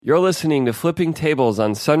You're listening to Flipping Tables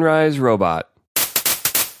on Sunrise Robot.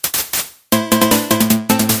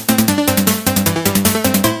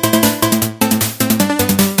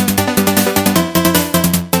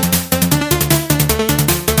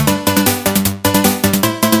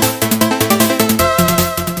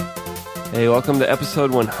 Hey, welcome to episode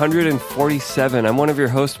 147. I'm one of your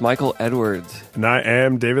hosts, Michael Edwards. And I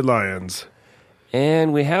am David Lyons.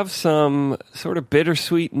 And we have some sort of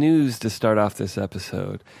bittersweet news to start off this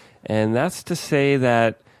episode. And that's to say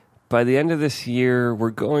that by the end of this year, we're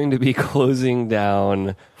going to be closing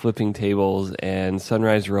down Flipping Tables and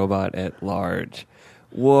Sunrise Robot at large.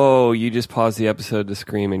 Whoa, you just paused the episode to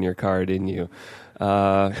scream in your car, didn't you?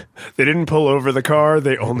 They didn't pull over the car.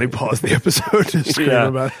 They only paused the episode to scream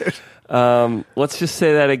about it. Let's just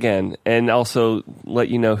say that again and also let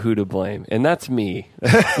you know who to blame. And that's me.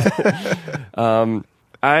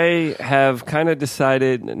 I have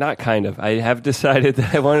decided that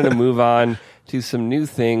I wanted to move on to some new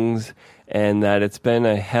things, and that it's been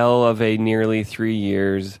a hell of a nearly 3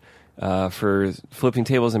 years for Flipping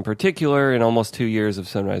Tables in particular, and almost 2 years of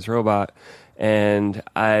Sunrise Robot. And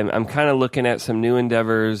I'm kind of looking at some new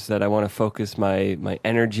endeavors that I want to focus my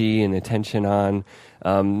energy and attention on,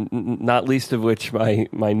 not least of which my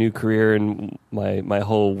new career and my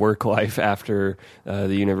whole work life after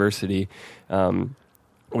the university,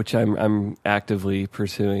 which I'm actively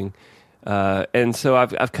pursuing. And so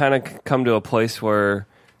I've kind of come to a place where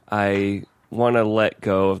I want to let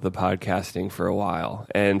go of the podcasting for a while.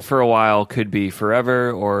 And for a while could be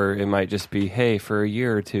forever, or it might just be, hey, for a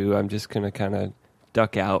year or two, I'm just going to kind of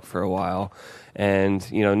duck out for a while.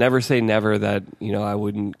 And, never say never that, I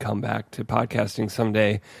wouldn't come back to podcasting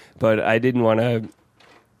someday. But I didn't want to,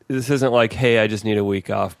 this isn't like, hey, I just need a week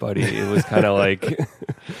off, buddy. It was kind of like,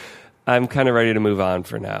 I'm kind of ready to move on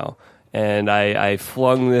for now. And I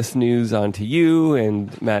flung this news onto you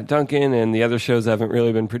and Matt Duncan and the other shows I haven't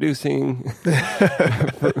really been producing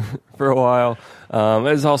for a while.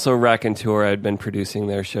 There's also Rack and Tour. I'd been producing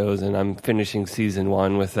their shows, and I'm finishing season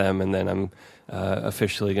 1 with them, and then I'm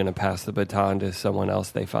officially going to pass the baton to someone else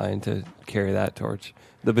they find to carry that torch.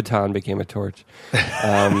 The baton became a torch.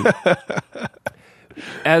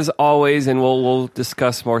 As always, and we'll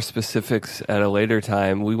discuss more specifics at a later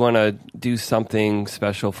time, we want to do something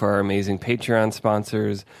special for our amazing Patreon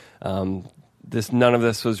sponsors. None of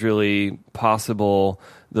this was really possible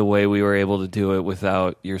the way we were able to do it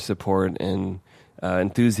without your support and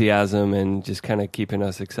enthusiasm and just kind of keeping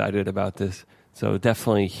us excited about this. So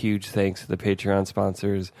definitely huge thanks to the Patreon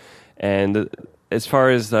sponsors. And as far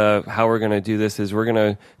as how we're going to do this is we're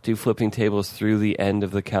going to do Flipping Tables through the end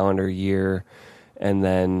of the calendar year, and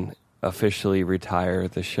then officially retire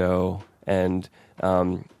the show. And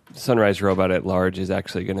Sunrise Robot at large is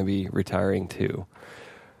actually going to be retiring too.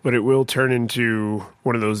 But it will turn into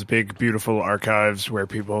one of those big, beautiful archives where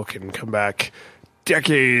people can come back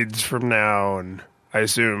decades from now. And I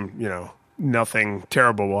assume, nothing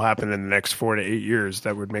terrible will happen in the next 4 to 8 years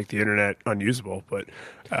that would make the internet unusable. But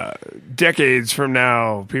decades from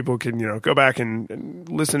now, people can, go back and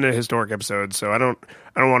listen to historic episodes. So I don't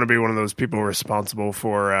want to be one of those people responsible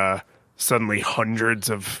for suddenly hundreds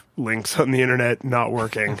of links on the internet not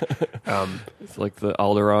working. It's like the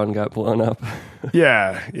Alderaan got blown up.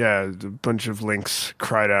 Yeah. A bunch of links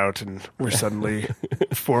cried out and were suddenly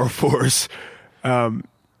 404s.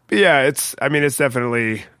 Yeah, it's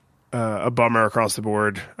definitely a bummer across the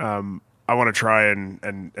board. I want to try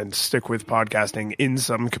and stick with podcasting in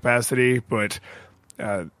some capacity, but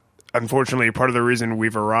unfortunately, part of the reason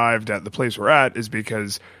we've arrived at the place we're at is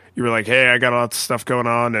because you were like, hey, I got lots of stuff going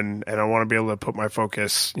on, and I want to be able to put my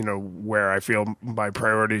focus, where I feel my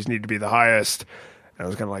priorities need to be the highest. And I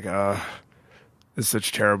was kind of like, it's such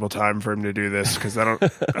a terrible time for him to do this because I don't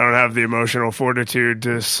have the emotional fortitude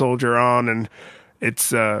to soldier on. And it's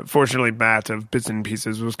fortunately Matt of Bits and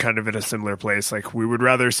Pieces was kind of in a similar place. Like, we would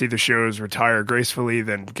rather see the shows retire gracefully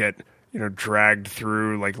than get dragged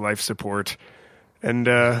through like life support. And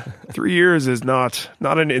 3 years is not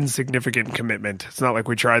an insignificant commitment. It's not like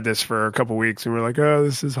we tried this for a couple weeks and we're like, oh,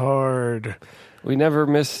 this is hard. We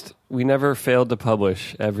never failed to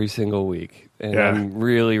publish every single week, and yeah. I'm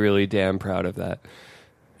really, really damn proud of that.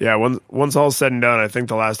 Yeah, once all's said and done, I think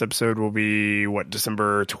the last episode will be,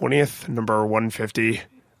 December 20th, number 150.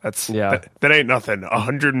 That ain't nothing.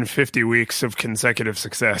 150 weeks of consecutive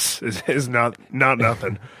success is not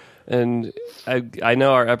nothing. And I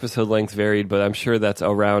know our episode length varied, but I'm sure that's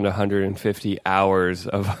around 150 hours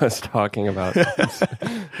of us talking about this.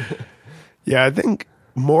 Yeah, I think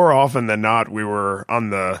more often than not, we were on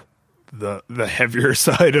the the heavier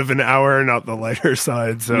side of an hour, not the lighter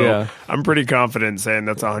side. So Yeah. I'm pretty confident saying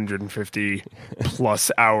that's 150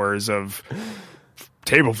 plus hours of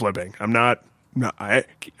table flipping. I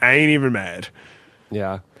ain't even mad.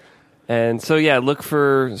 Yeah. And so, yeah, look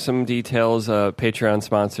for some details. Patreon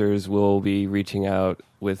sponsors will be reaching out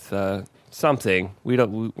with something.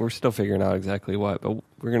 We're still figuring out exactly what, but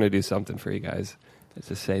we're going to do something for you guys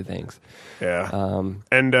to say thanks. Yeah.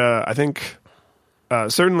 And I think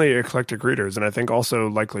certainly eclectic readers, and I think also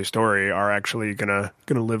Likely Story, are actually gonna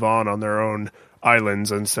live on their own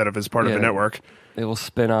islands instead of as part of a network. They will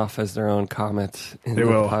spin off as their own comets in the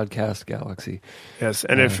podcast galaxy. Yes,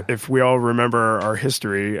 and if we all remember our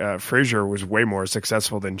history, Frasier was way more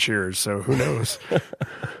successful than Cheers, so who knows?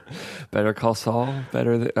 Better Call Saul? I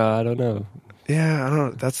don't know. Yeah, I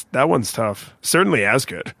don't know. That one's tough. Certainly as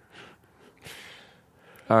good.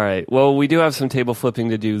 All right. Well, we do have some table flipping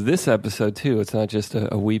to do this episode, too. It's not just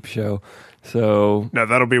a weep show. So no,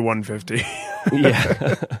 that'll be 150.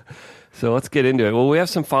 Yeah. So let's get into it. Well, we have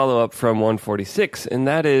some follow-up from 146, and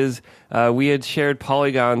that is we had shared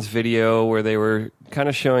Polygon's video where they were kind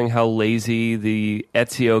of showing how lazy the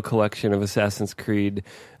Ezio collection of Assassin's Creed,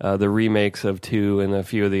 the remakes of 2 and a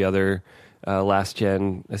few of the other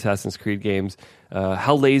last-gen Assassin's Creed games,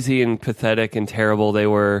 how lazy and pathetic and terrible they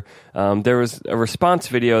were. There was a response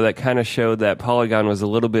video that kind of showed that Polygon was a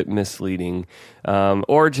little bit misleading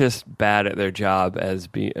or just bad at their job as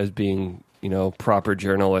being proper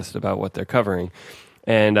journalist about what they're covering.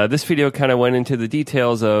 And this video kind of went into the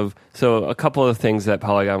details of, so a couple of things that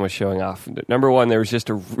Polygon was showing off. Number one, there was just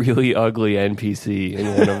a really ugly NPC in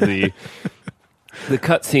one of the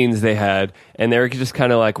cutscenes they had, and they were just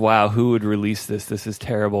kind of like, wow, who would release this? This is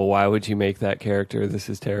terrible. Why would you make that character? This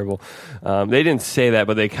is terrible. They didn't say that,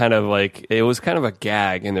 but they kind of like, it was kind of a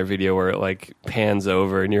gag in their video where it like pans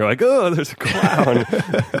over and you're like, oh, there's a clown.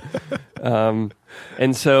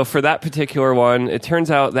 And so for that particular one, it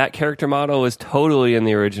turns out that character model is totally in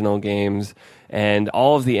the original games, and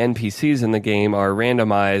all of the NPCs in the game are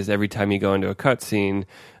randomized every time you go into a cutscene.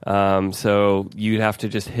 So you'd have to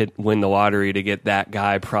just win the lottery to get that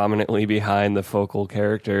guy prominently behind the focal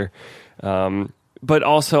character. But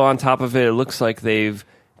also on top of it, it looks like they've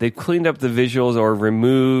cleaned up the visuals or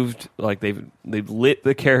removed, like they've lit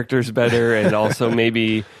the characters better, and also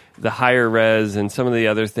maybe the higher res and some of the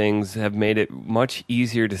other things have made it much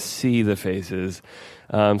easier to see the faces.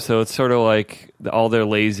 So it's sort of like all their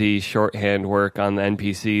lazy shorthand work on the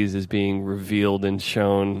NPCs is being revealed and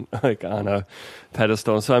shown like on a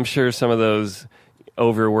pedestal. So I'm sure some of those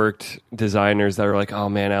overworked designers that are like, oh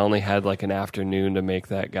man, I only had like an afternoon to make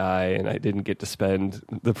that guy and I didn't get to spend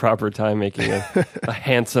the proper time making a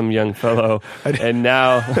handsome young fellow. And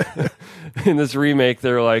now in this remake,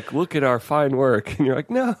 they're like, look at our fine work. And you're like,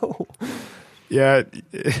 no. Yeah,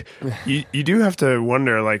 you do have to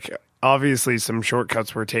wonder, like, obviously some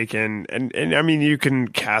shortcuts were taken, and I mean, you can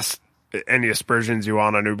cast any aspersions you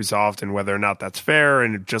want on Ubisoft and whether or not that's fair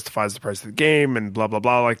and it justifies the price of the game and blah, blah,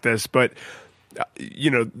 blah like this, but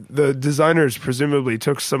the designers presumably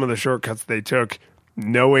took some of the shortcuts they took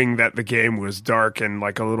knowing that the game was dark and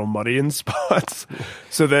like a little muddy in spots.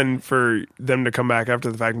 So then for them to come back after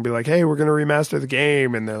the fact and be like, hey, we're going to remaster the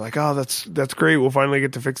game. And they're like, oh, that's great. We'll finally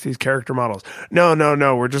get to fix these character models. No.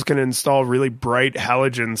 We're just going to install really bright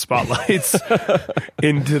halogen spotlights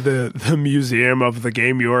into the museum of the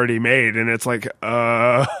game you already made. And it's like,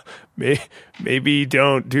 maybe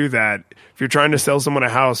don't do that. If you're trying to sell someone a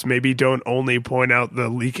house, maybe don't only point out the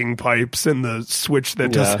leaking pipes and the switch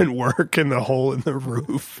that doesn't work and the hole in the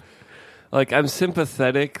roof. Like, I'm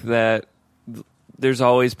sympathetic that there's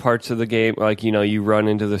always parts of the game, like, you run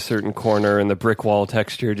into the certain corner and the brick wall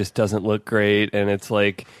texture just doesn't look great. And it's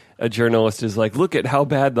like a journalist is like, look at how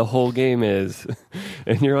bad the whole game is.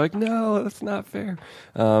 And you're like, no, that's not fair.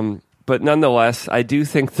 But nonetheless, I do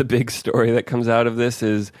think the big story that comes out of this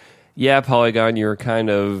is, yeah, Polygon, you're kind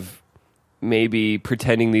of maybe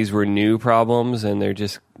pretending these were new problems, and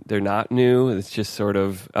they're not new. It's just sort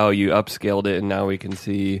of, oh, you upscaled it and now we can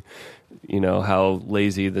see, how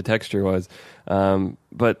lazy the texture was.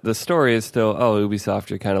 But the story is still, oh, Ubisoft,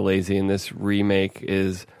 you're kind of lazy, and this remake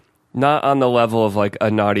is not on the level of like a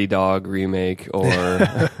Naughty Dog remake or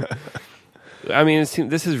I mean,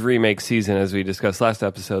 this is remake season, as we discussed last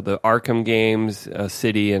episode. The Arkham games,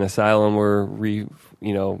 City and Asylum were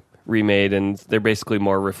remade, and they're basically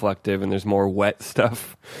more reflective, and there's more wet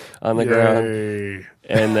stuff on the ground.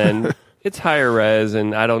 And then it's higher res,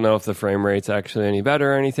 and I don't know if the frame rate's actually any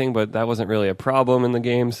better or anything, but that wasn't really a problem in the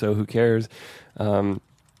game, so who cares? And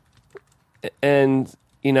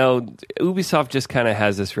Ubisoft just kind of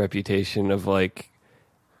has this reputation of like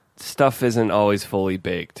stuff isn't always fully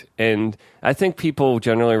baked. And I think people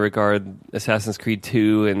generally regard Assassin's Creed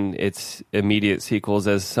 2 and its immediate sequels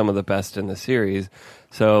as some of the best in the series.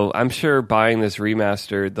 So I'm sure buying this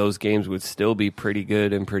remaster, those games would still be pretty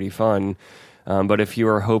good and pretty fun. But if you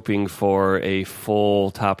were hoping for a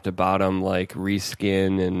full top to bottom, like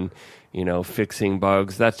reskin and, fixing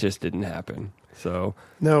bugs, that just didn't happen. So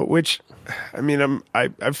no, which, I mean, I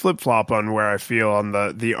flip flop on where I feel on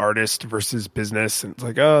the artist versus business. And it's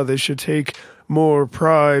like, oh, they should take more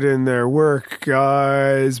pride in their work,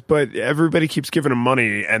 guys. But everybody keeps giving them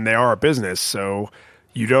money, and they are a business. So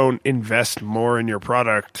you don't invest more in your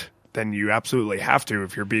product than you absolutely have to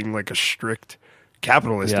if you're being like a strict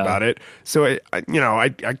capitalist about it. So I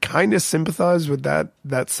kind of sympathize with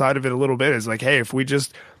that side of it a little bit. Is like, hey, if we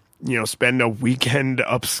just spend a weekend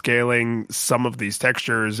upscaling some of these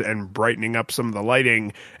textures and brightening up some of the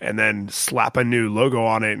lighting and then slap a new logo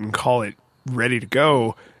on it and call it ready to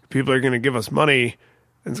go, people are going to give us money.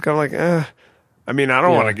 And it's kind of like, I mean, I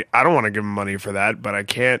don't want to give them money for that, but I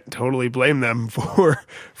can't totally blame them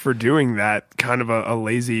for doing that kind of a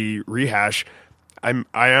lazy rehash. I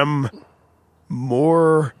am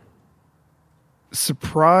more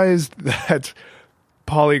surprised that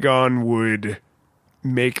Polygon would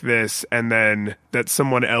make this and then that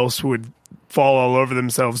someone else would fall all over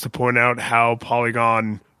themselves to point out how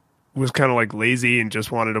Polygon was kind of like lazy and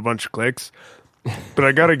just wanted a bunch of clicks. But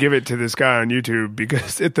I got to give it to this guy on YouTube,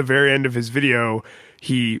 because at the very end of his video,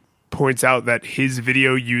 he points out that his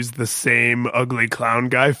video used the same ugly clown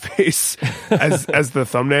guy face as the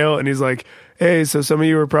thumbnail. And he's like, hey, so some of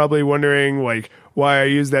you are probably wondering like why I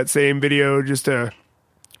used that same video just to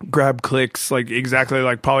grab clicks, like exactly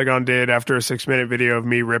like Polygon did after a 6-minute video of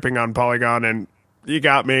me ripping on Polygon, and you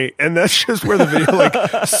got me. And that's just where the video like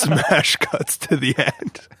smash cuts to the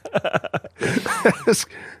end.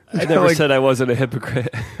 I never said I wasn't a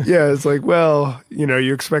hypocrite. Yeah, it's like, well,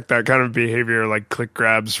 you expect that kind of behavior, like click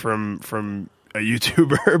grabs from a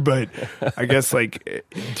YouTuber, but I guess like,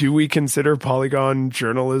 do we consider Polygon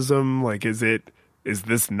journalism? Like, is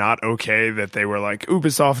this not okay that they were like,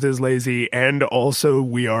 Ubisoft is lazy and also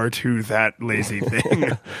we are too that lazy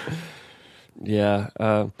thing? Yeah.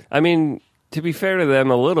 I mean, to be fair to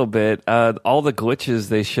them a little bit, all the glitches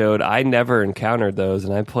they showed, I never encountered those.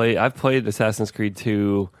 And I've played Assassin's Creed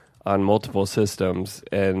 2 on multiple systems,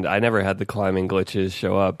 and I never had the climbing glitches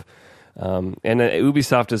show up. And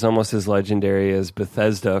Ubisoft is almost as legendary as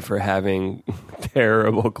Bethesda for having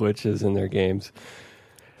terrible glitches in their games.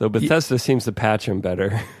 Though Bethesda seems to patch them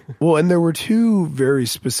better. Well, and there were two very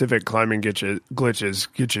specific climbing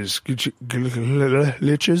glitches,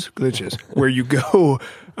 where you go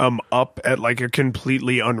up at like a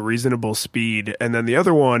completely unreasonable speed, and then the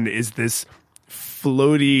other one is this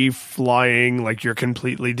floaty flying, like you're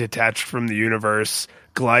completely detached from the universe,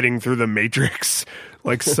 gliding through the Matrix,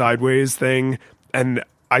 like sideways thing. And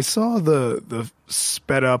I saw the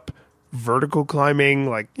sped up vertical climbing,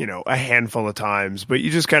 like, a handful of times, but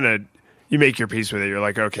you just kind of, you make your peace with it. You're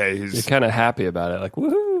like, okay, you're kind of happy about it. Like,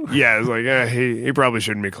 woohoo. Yeah. It's like, he probably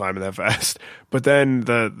shouldn't be climbing that fast. But then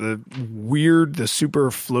the super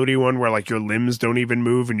floaty one where like your limbs don't even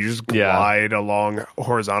move and you just glide along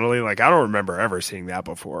horizontally. Like, I don't remember ever seeing that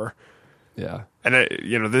before. Yeah. And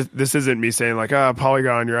this isn't me saying like,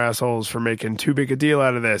 Polygon, you're assholes for making too big a deal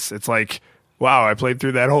out of this. It's like, wow, I played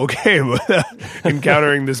through that whole game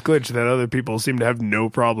encountering this glitch that other people seem to have no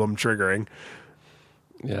problem triggering.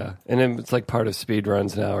 Yeah, and it's like part of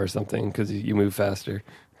speedruns now or something because you move faster.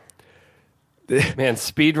 Man,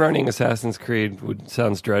 speedrunning Assassin's Creed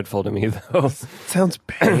sounds dreadful to me, though. It sounds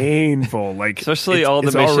painful. Like, especially all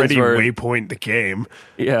the missions already waypoint the game.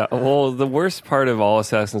 Yeah, well, the worst part of all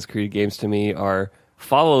Assassin's Creed games to me are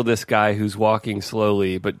follow this guy who's walking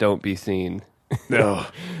slowly, but don't be seen. No.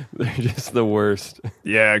 They're just the worst.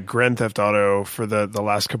 Yeah, Grand Theft Auto for the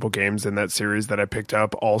last couple games in that series that I picked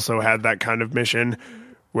up also had that kind of mission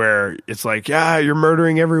where it's like, yeah, you're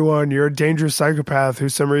murdering everyone. You're a dangerous psychopath who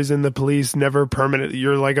some reason the police never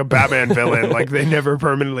you're like a Batman villain. Like they never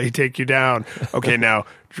permanently take you down. Okay, now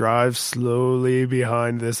drive slowly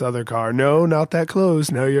behind this other car. No, not that close.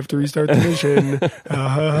 Now you have to restart the mission.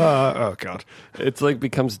 Oh, God. It's like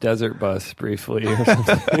becomes Desert Bus briefly or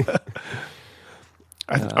something.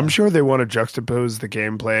 I'm sure they want to juxtapose the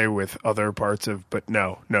gameplay with other parts of, but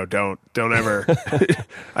no, don't ever.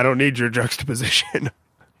 I don't need your juxtaposition.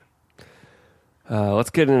 Let's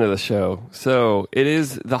get into the show. So it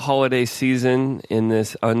is the holiday season in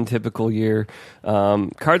this untypical year.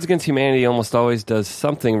 Cards Against Humanity almost always does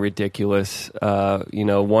something ridiculous.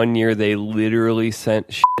 One year they literally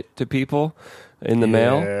sent shit to people in the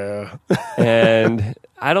mail. And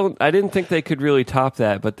I didn't think they could really top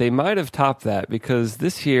that, but they might have topped that because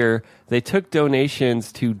this year they took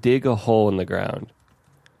donations to dig a hole in the ground.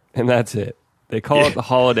 And that's it. They call it the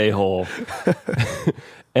holiday hole.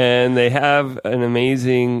 And they have an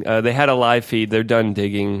amazing, they had a live feed. They're done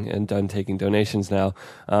digging and done taking donations now.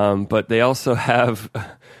 But they also have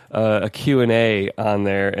a Q&A on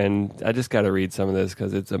there. And I just got to read some of this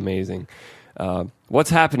because it's amazing.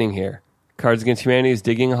 What's happening here? Cards Against Humanity is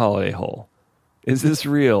digging a holiday hole. Is this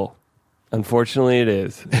real? Unfortunately, it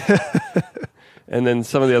is. And then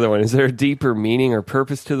some of the other one. Is there a deeper meaning or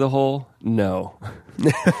purpose to the hole? No.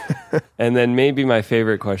 And then maybe my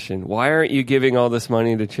favorite question. Why aren't you giving all this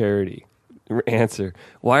money to charity? Answer.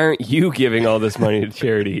 Why aren't you giving all this money to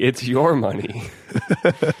charity? It's your money.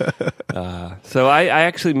 So I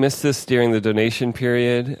actually missed this during the donation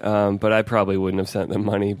period, but I probably wouldn't have sent them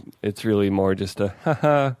money. It's really more just a,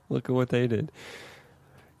 haha, look at what they did.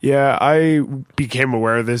 Yeah, I became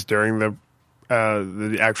aware of this during the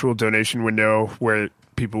actual donation window where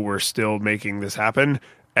people were still making this happen.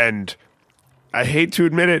 And I hate to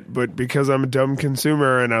admit it, but because I'm a dumb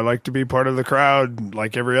consumer and I like to be part of the crowd,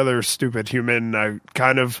 like every other stupid human, I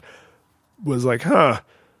kind of was like,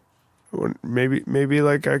 maybe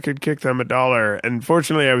like I could kick them $1. And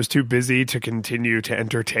fortunately, I was too busy to continue to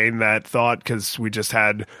entertain that thought because we just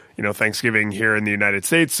had, Thanksgiving here in the United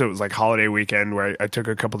States. So it was like holiday weekend where I took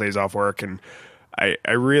a couple days off work, and I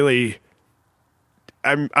really,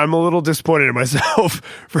 I'm a little disappointed in myself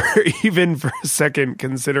for a second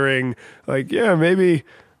considering like, yeah, maybe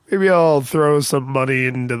I'll throw some money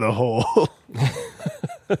into the hole.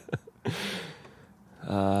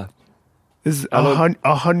 This is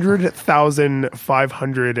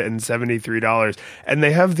 $100,573, and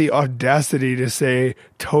they have the audacity to say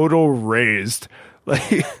total raised.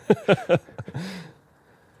 Like,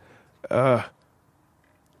 God,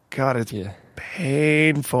 it's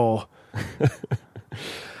painful.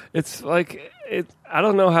 It's like I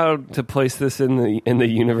don't know how to place this in the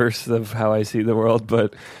universe of how I see the world,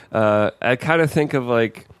 but I kind of think of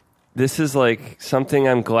like this is like something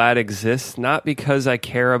I'm glad exists, not because I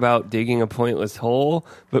care about digging a pointless hole,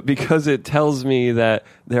 but because it tells me that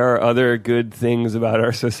there are other good things about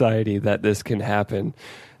our society that this can happen.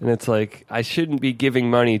 And it's like I shouldn't be giving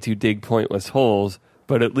money to dig pointless holes,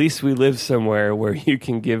 but at least we live somewhere where you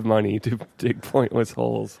can give money to dig pointless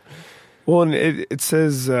holes. Well, and it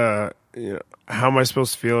says, how am I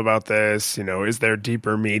supposed to feel about this? Is there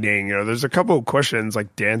deeper meaning? There's a couple of questions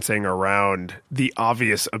like dancing around the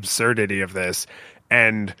obvious absurdity of this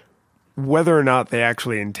and whether or not they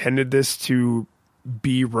actually intended this to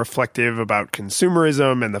be reflective about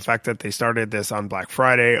consumerism and the fact that they started this on Black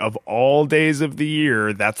Friday of all days of the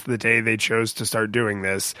year. That's the day they chose to start doing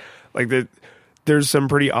this. Like there's some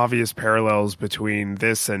pretty obvious parallels between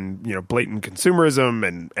this and, blatant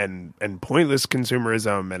consumerism and pointless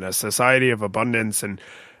consumerism and a society of abundance. And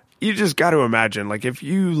you just got to imagine, like, if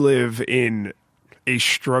you live in a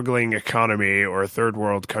struggling economy or a third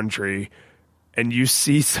world country and you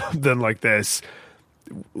see something like this,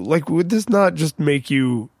 like, would this not just make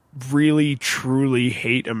you really, truly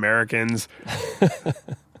hate Americans?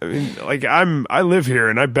 I mean, like I live here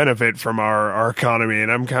and I benefit from our economy,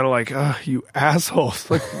 and I'm kind of like, you assholes.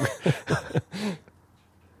 Like,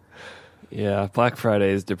 yeah, Black Friday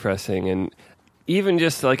is depressing, and even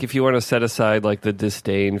just like if you want to set aside like the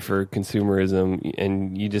disdain for consumerism,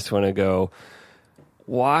 and you just want to go,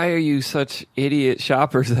 why are you such idiot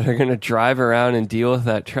shoppers that are going to drive around and deal with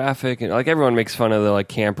that traffic? And like everyone makes fun of the like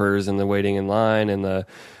campers and the waiting in line and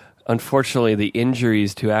unfortunately, the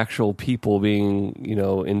injuries to actual people being,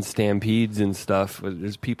 in stampedes and stuff.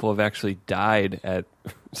 There's people have actually died at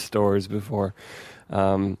stores before.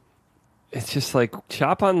 It's just like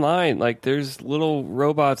shop online. Like there's little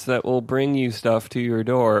robots that will bring you stuff to your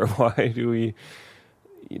door. Why do we?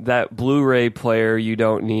 That Blu-ray player you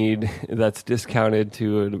don't need that's discounted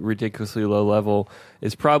to a ridiculously low level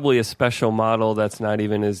is probably a special model that's not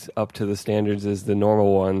even as up to the standards as the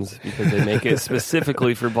normal ones because they make it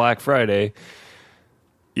specifically for Black Friday.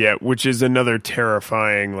 Yeah, which is another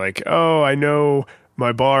terrifying, like, I know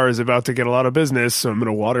my bar is about to get a lot of business, so I'm going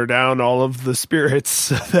to water down all of the spirits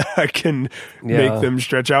so that I can make them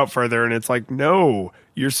stretch out further. And it's like, no,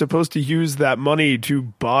 you're supposed to use that money to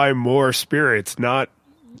buy more spirits, not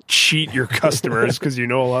cheat your customers because a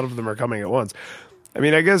lot of them are coming at once. I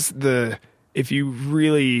mean, I guess if you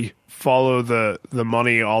really follow the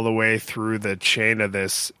money all the way through the chain of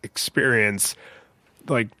this experience,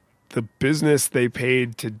 like the business they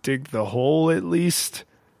paid to dig the hole, at least,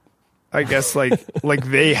 I guess like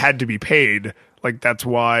they had to be paid. Like that's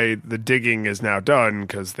why the digging is now done,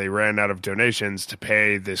 because they ran out of donations to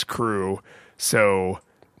pay this crew. So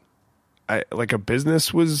like a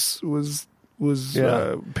business was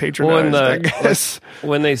Yeah. patronized, I guess.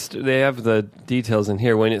 When they have the details in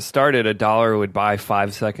here, when it started, $1 would buy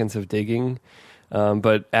 5 seconds of digging.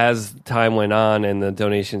 But as time went on and the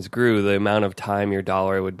donations grew, the amount of time your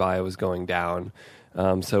dollar would buy was going down.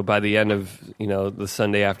 So by the end of the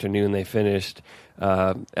Sunday afternoon they finished,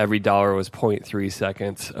 every dollar was 0.3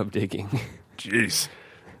 seconds of digging. Jeez.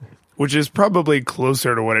 Which is probably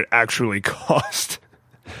closer to what it actually cost.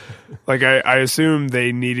 Like I assume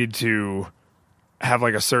they needed to have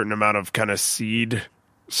like a certain amount of kind of seed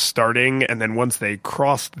starting, and then once they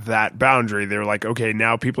crossed that boundary, they're like, okay,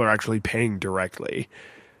 now people are actually paying directly.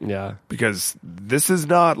 Yeah. Because this is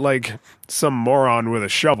not like some moron with a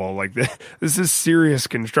shovel. Like this is serious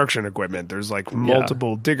construction equipment. There's like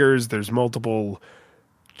multiple diggers. There's multiple,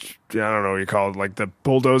 I don't know what you call it, like the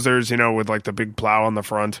bulldozers, with like the big plow on the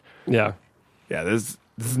front. Yeah. Yeah, this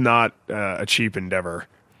is not a cheap endeavor.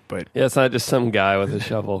 But yeah, it's not just some guy with a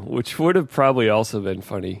shovel, which would have probably also been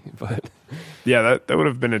funny. But yeah, that would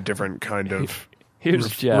have been a different kind of here's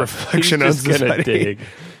Jeff. reflection He's on just gonna society.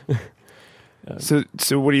 dig.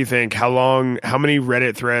 So what do you think? How many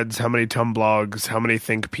Reddit threads, how many Tumblr, how many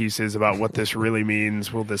think pieces about what this really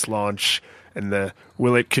means will this launch? And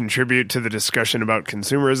will it contribute to the discussion about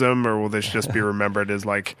consumerism, or will this just be remembered as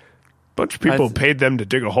like a bunch of people paid them to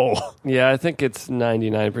dig a hole? Yeah, I think it's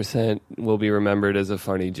 99% will be remembered as a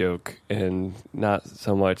funny joke and not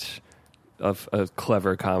so much of a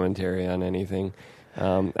clever commentary on anything.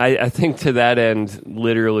 I think to that end,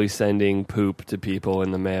 literally sending poop to people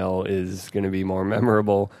in the mail is going to be more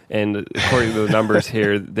memorable. And according to the numbers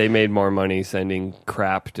here, they made more money sending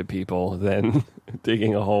crap to people than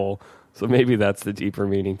digging a hole. So maybe that's the deeper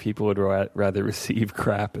meaning. People would rather receive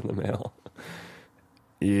crap in the mail.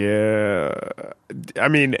 Yeah. I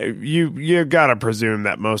mean, you got to presume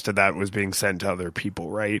that most of that was being sent to other people,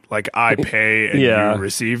 right? Like I pay and you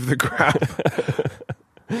receive the crap.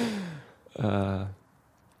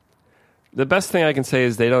 The best thing I can say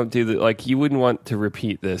is they don't do like you wouldn't want to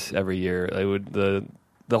repeat this every year. They would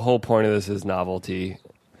the whole point of this is novelty.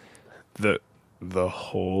 The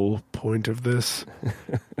whole point of this.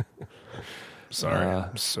 Sorry,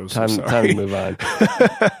 I'm so sorry. Time to move on.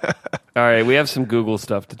 All right, we have some Google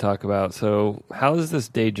stuff to talk about. So, how is this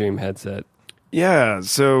Daydream headset? Yeah,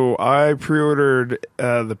 so I pre-ordered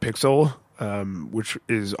the Pixel, which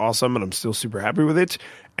is awesome, and I'm still super happy with it.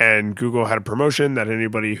 And Google had a promotion that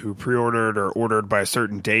anybody who pre-ordered or ordered by a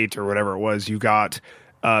certain date or whatever it was, you got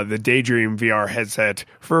the Daydream VR headset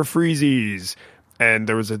for freezies. And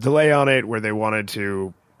there was a delay on it where they wanted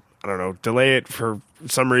to, I don't know, delay it for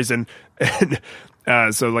some reason.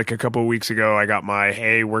 And so like a couple of weeks ago, I got my,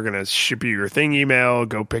 hey, we're going to ship you your thing email,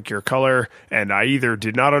 go pick your color. And I either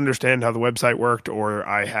did not understand how the website worked, or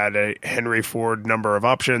I had a Henry Ford number of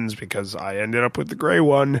options because I ended up with the gray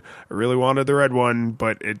one. I really wanted the red one,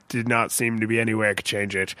 but it did not seem to be any way I could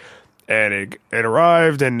change it. And it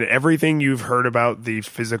arrived, and everything you've heard about the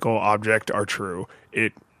physical object are true.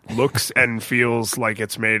 It looks and feels like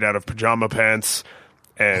it's made out of pajama pants,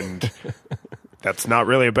 and that's not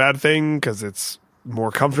really a bad thing because it's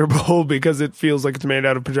more comfortable because it feels like it's made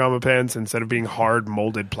out of pajama pants instead of being hard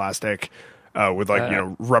molded plastic with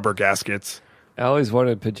rubber gaskets. I always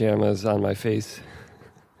wanted pajamas on my face.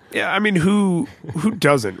 Yeah, I mean, who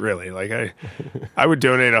doesn't really? Like I would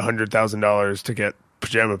donate $100,000 to get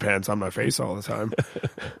pajama pants on my face all the time.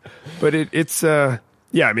 But it's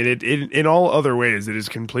yeah, I mean, it in all other ways, it is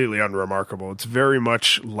completely unremarkable. It's very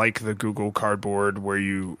much like the Google Cardboard, where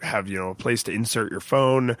you have a place to insert your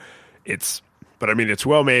phone. But I mean, it's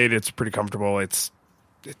well made. It's pretty comfortable. It's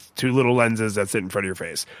two little lenses that sit in front of your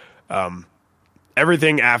face.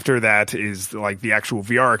 Everything after that is like the actual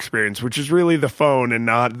VR experience, which is really the phone and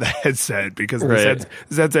not the headset, because the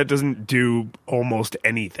headset doesn't do almost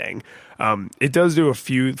anything. It does do a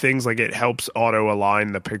few things, like it helps auto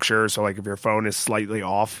align the picture. So like if your phone is slightly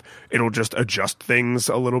off, it'll just adjust things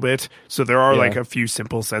a little bit. So there are like a few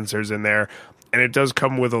simple sensors in there, and it does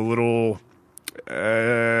come with a little,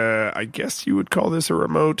 I guess you would call this a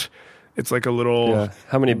remote. It's like a little. Yeah.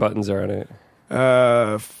 How many buttons are on it?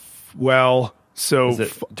 Well, so is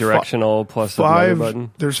it directional plus another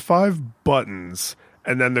button? There's 5 buttons,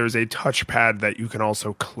 and then there's a touchpad that you can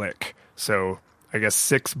also click. So I guess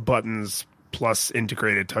 6 buttons plus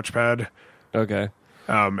integrated touchpad. Okay.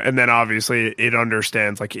 And then obviously it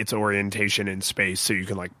understands like its orientation in space, so you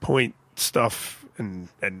can like point stuff and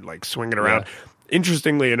like swing it around. Yeah.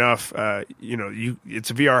 Interestingly enough, it's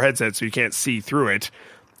a VR headset, so you can't see through it.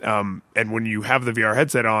 And when you have the VR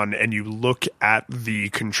headset on and you look at the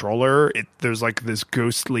controller, there's like this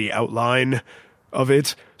ghostly outline of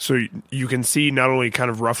it, so you can see not only kind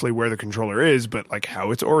of roughly where the controller is, but like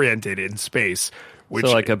how it's oriented in space. Which,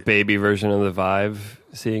 so like a baby version of the Vive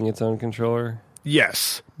seeing its own controller?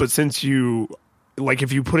 Yes, but since you, like,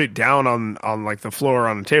 if you put it down on like the floor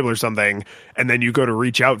on a table or something, and then you go to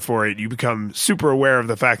reach out for it, you become super aware of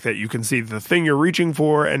the fact that you can see the thing you're reaching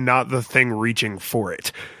for and not the thing reaching for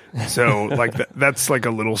it. So like that's like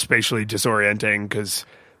a little spatially disorienting, because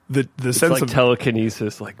the It's sense like of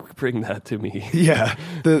telekinesis, like bring that to me. yeah,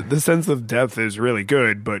 the sense of depth is really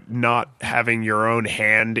good, but not having your own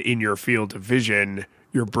hand in your field of vision,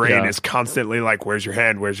 your brain is constantly like, where's your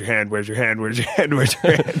hand? Where's your hand? Where's your hand? Where's your hand? Where's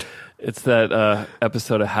your hand? It's that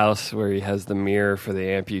episode of House where he has the mirror for the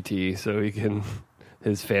amputee, so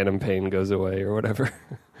his phantom pain goes away or whatever.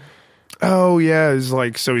 Oh yeah, it's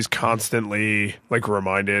like, so he's constantly like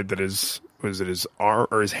reminded that his arm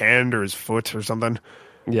or his hand or his foot or something.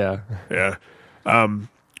 Yeah. Yeah.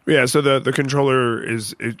 Yeah, so the controller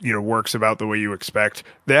works about the way you expect.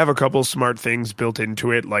 They have a couple smart things built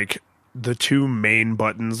into it, like the two main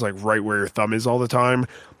buttons, like right where your thumb is all the time.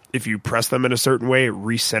 If you press them in a certain way, it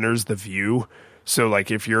recenters the view. So like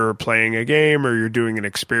if you're playing a game or you're doing an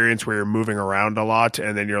experience where you're moving around a lot,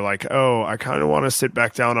 and then you're like, oh, I kind of want to sit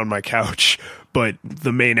back down on my couch, but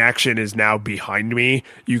the main action is now behind me,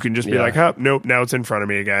 you can just be like, oh, nope, now it's in front of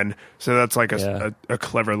me again. So that's like a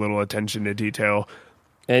clever little attention to detail.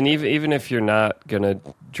 And even if you're not going to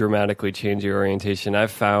dramatically change your orientation,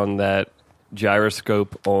 I've found that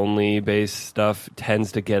gyroscope only based stuff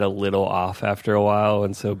tends to get a little off after a while,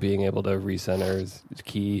 and so being able to recenter is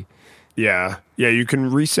key. Yeah, you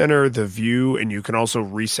can recenter the view, and you can also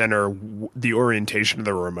recenter the orientation of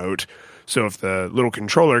the remote. So if the little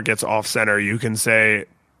controller gets off center, you can say,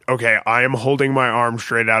 okay, I am holding my arm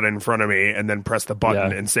straight out in front of me, and then press the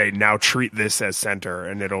button and say, now treat this as center,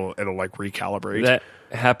 and it'll like recalibrate. That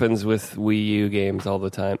happens with Wii U games all the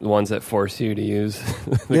time, the ones that force you to use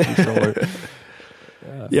the controller.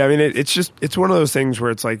 Yeah, I mean, it's one of those things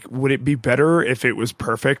where it's like, would it be better if it was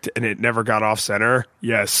perfect and it never got off center?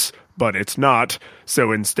 Yes, but it's not.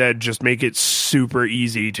 So instead, just make it super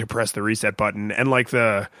easy to press the reset button. And like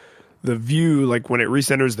the view, like when it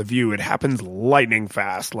recenters the view, it happens lightning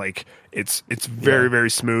fast. Like it's very, very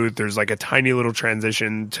smooth. There's like a tiny little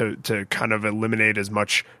transition to kind of eliminate as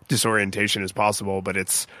much disorientation as possible, but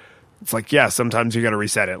it's like, yeah, sometimes you got to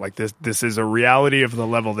reset it. Like this is a reality of the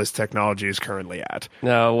level this technology is currently at.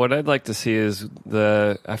 Now, what I'd like to see is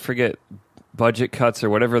I forget, budget cuts or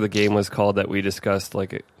whatever the game was called that we discussed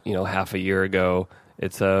like, half a year ago.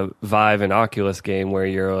 It's a Vive and Oculus game where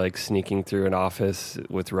you're like sneaking through an office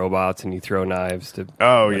with robots and you throw knives to.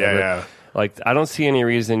 Oh, whatever. yeah. Like, I don't see any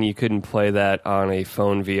reason you couldn't play that on a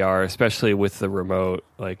phone VR, especially with the remote.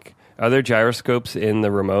 Like, are there gyroscopes in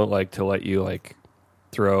the remote, like to let you like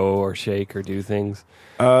throw or shake or do things?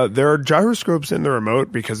 There are gyroscopes in the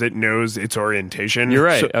remote because it knows its orientation. You're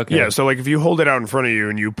right. So, okay. Yeah, so like if you hold it out in front of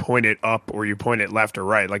you and you point it up or you point it left or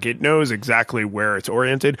right, like it knows exactly where it's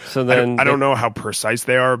oriented. So then I don't know how precise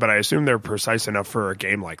they are, but I assume they're precise enough for a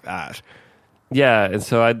game like that. Yeah, and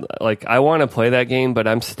so I want to play that game, but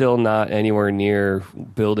I'm still not anywhere near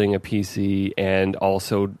building a PC and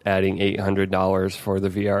also adding $800 for the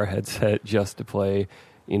VR headset just to play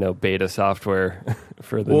beta software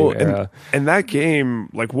for the new era. And that game,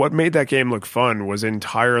 like what made that game look fun was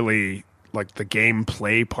entirely like the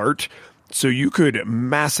gameplay part. So you could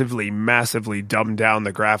massively, massively dumb down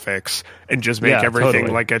the graphics and just make everything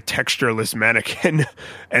like a textureless mannequin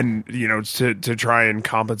and, to try and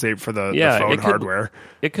compensate for the phone hardware.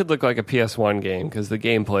 It could look like a PS1 game because the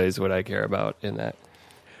gameplay is what I care about in that.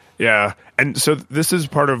 Yeah. And so this is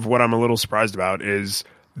part of what I'm a little surprised about is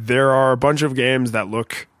there are a bunch of games that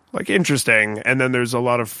look like interesting, and then there's a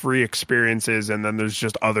lot of free experiences, and then there's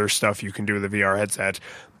just other stuff you can do with the VR headset.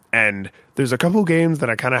 And there's a couple games that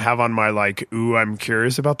I kind of have on my like, ooh, I'm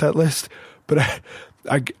curious about that list. But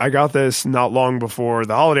I got this not long before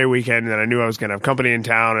the holiday weekend, and I knew I was going to have company in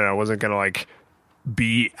town, and I wasn't going to like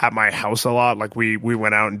be at my house a lot. Like we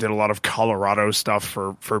went out and did a lot of Colorado stuff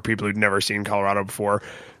for people who'd never seen Colorado before.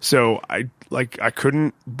 So I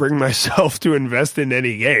couldn't bring myself to invest in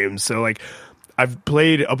any games. So like I've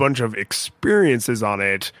played a bunch of experiences on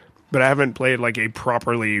it, but I haven't played like a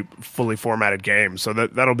properly fully formatted game. So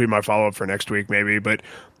that'll be my follow-up for next week maybe. But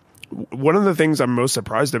one of the things I'm most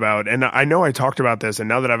surprised about, and I know I talked about this, and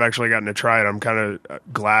now that I've actually gotten to try it, I'm kind of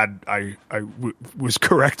glad I was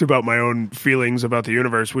correct about my own feelings about the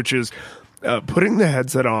universe, which is putting the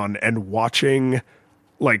headset on and watching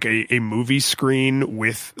like a movie screen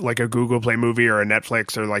with like a Google Play movie or a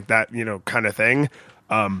Netflix or like that, kind of thing.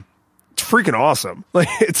 It's freaking awesome. Like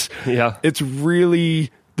it's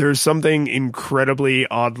really, there's something incredibly,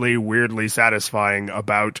 oddly, weirdly satisfying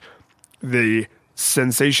about the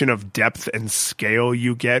sensation of depth and scale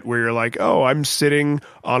you get where you're like, oh, I'm sitting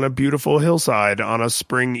on a beautiful hillside on a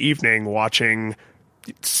spring evening watching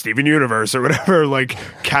Steven Universe or whatever, like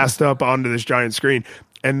cast up onto this giant screen.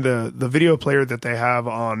 And the video player that they have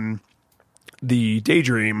on the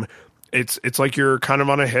Daydream, it's like you're kind of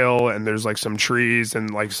on a hill and there's like some trees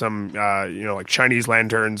and like some like Chinese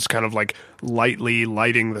lanterns kind of like lightly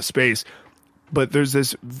lighting the space. But there's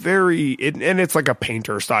this and it's like a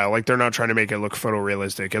painter style. Like they're not trying to make it look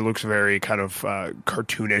photorealistic. It looks very kind of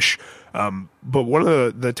cartoonish. But one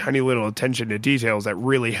of the tiny little attention to details that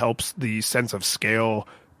really helps the sense of scale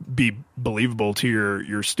be believable to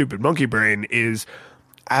your stupid monkey brain is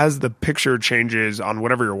as the picture changes on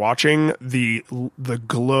whatever you're watching, the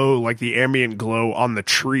glow, like the ambient glow on the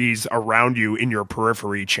trees around you in your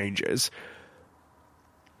periphery changes.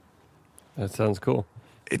 That sounds cool.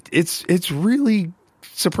 It's really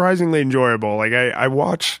surprisingly enjoyable. Like I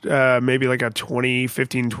watched maybe like a 20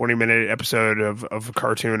 minute episode of a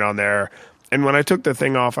cartoon on there. And when I took the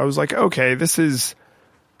thing off, I was like, okay, this is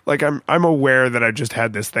like, I'm aware that I just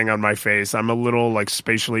had this thing on my face. I'm a little like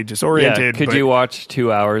spatially disoriented. Yeah, could you watch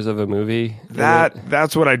 2 hours of a movie?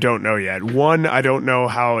 That's what I don't know yet. One, I don't know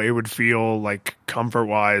how it would feel like comfort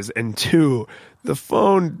wise. And two, the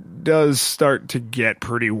phone does start to get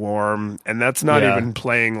pretty warm, and that's not even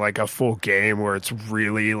playing like a full game where it's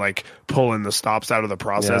really like pulling the stops out of the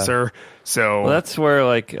processor. Yeah. So that's where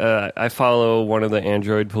like I follow one of the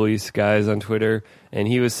Android police guys on Twitter, and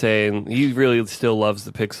he was saying he really still loves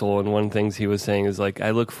the Pixel, and one of the things he was saying is like,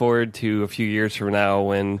 I look forward to a few years from now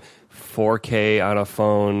when 4K on a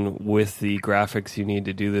phone with the graphics you need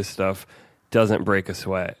to do this stuff doesn't break a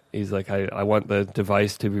sweat. He's like, I want the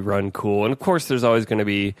device to be run cool. And of course there's always going to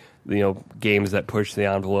be, games that push the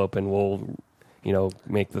envelope and will,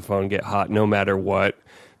 make the phone get hot no matter what.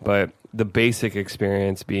 But the basic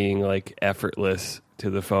experience being like effortless to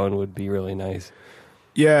the phone would be really nice.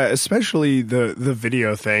 Yeah, especially the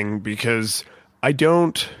video thing, because I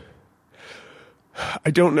don't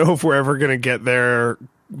know if we're ever going to get there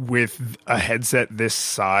with a headset this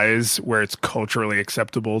size where it's culturally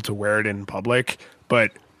acceptable to wear it in public.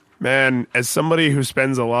 But man, as somebody who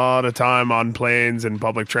spends a lot of time on planes and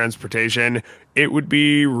public transportation, it would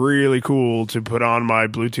be really cool to put on my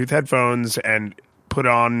Bluetooth headphones and put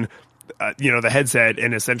on the headset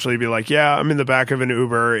and essentially be like, yeah, I'm in the back of an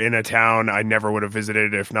Uber in a town I never would have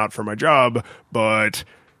visited if not for my job, but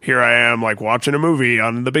here I am like watching a movie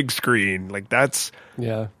on the big screen. Like that's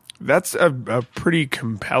a pretty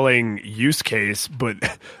compelling use case, but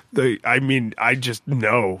I just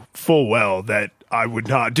know full well that I would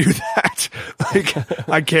not do that. Like,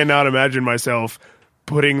 I cannot imagine myself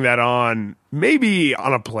putting that on, maybe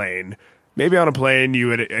on a plane. Maybe on a plane you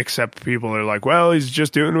would accept people are like, well, he's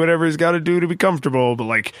just doing whatever he's got to do to be comfortable. But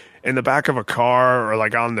like in the back of a car or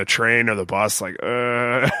like on the train or the bus, like,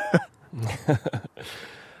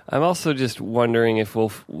 I'm also just wondering if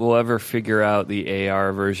we'll ever figure out the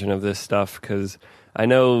AR version of this stuff, because I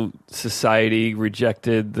know society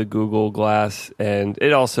rejected the Google Glass, and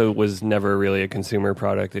it also was never really a consumer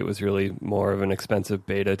product. It was really more of an expensive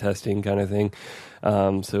beta testing kind of thing.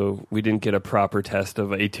 So we didn't get a proper test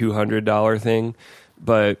of a $200 thing.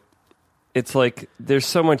 But it's like there's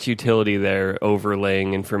so much utility there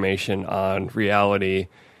overlaying information on reality.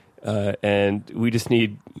 And we just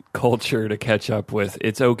need culture to catch up with.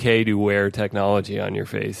 It's okay to wear technology on your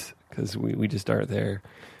face, because we just aren't there.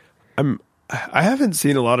 I haven't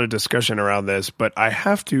seen a lot of discussion around this, but I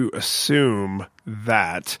have to assume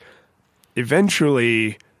that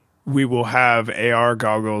eventually we will have AR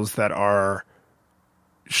goggles that are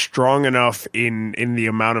strong enough in the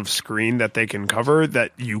amount of screen that they can cover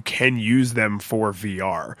that you can use them for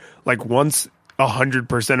VR. Like once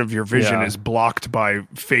 100% of your vision is blocked by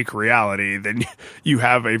fake reality, then you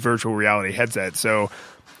have a virtual reality headset. So,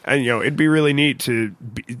 and it'd be really neat to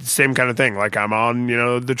be, same kind of thing. Like I'm on,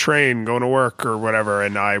 the train going to work or whatever,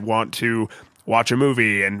 and I want to watch a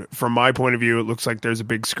movie. And from my point of view, it looks like there's a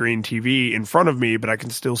big screen TV in front of me, but I can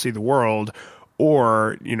still see the world.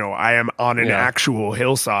 Or, I am on an actual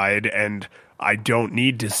hillside and I don't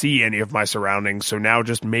need to see any of my surroundings. So now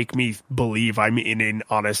just make me believe I'm in an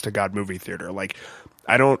honest to God movie theater. Like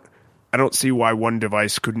I don't see why one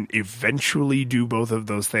device couldn't eventually do both of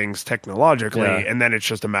those things technologically. And then it's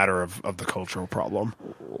just a matter of the cultural problem.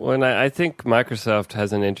 Well, I think Microsoft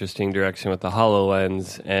has an interesting direction with the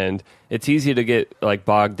HoloLens, and it's easy to get like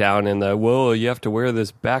bogged down in you have to wear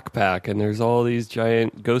this backpack and there's all these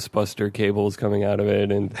giant Ghostbuster cables coming out of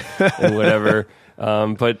it and whatever.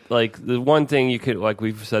 But like the one thing you could, like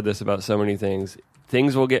we've said this about so many things,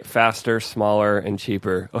 things will get faster, smaller, and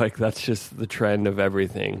cheaper. Like, that's just the trend of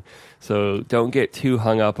everything. So don't get too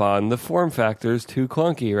hung up on the form factor's too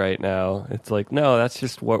clunky right now. It's like, no, that's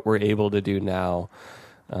just what we're able to do now.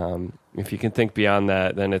 If you can think beyond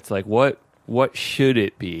that, then it's like, what should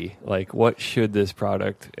it be? Like, what should this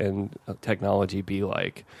product and technology be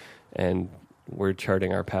like? And we're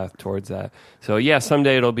charting our path towards that. So yeah,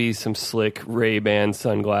 someday it'll be some slick Ray-Ban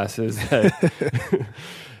sunglasses that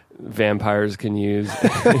vampires can use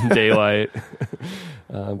in daylight.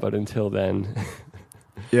 But until then...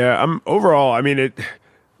 Yeah, overall, I mean,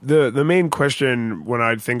 the main question when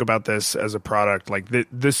I think about this as a product, like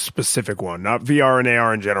this specific one, not VR and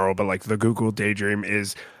AR in general, but like the Google Daydream,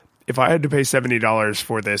 is if I had to pay $70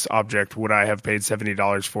 for this object, would I have paid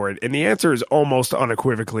 $70 for it? And the answer is almost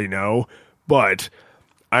unequivocally no. But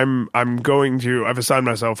I've assigned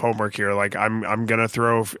myself homework here. Like I'm gonna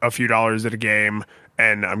throw a few dollars at a game,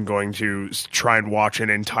 and I'm going to try and watch an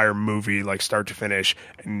entire movie, like start to finish,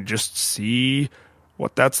 and just see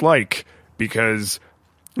what that's like. Because,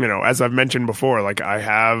 you know, as I've mentioned before, like I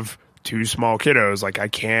have two small kiddos. Like I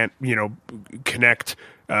can't, you know, connect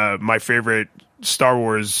my favorite Star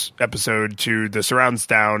Wars episode to the surround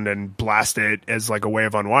sound and blast it as like a way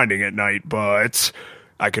of unwinding at night, but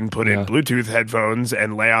I can put in Bluetooth headphones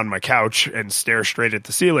and lay on my couch and stare straight at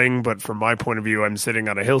the ceiling. But from my point of view, I'm sitting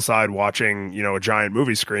on a hillside watching, you know, a giant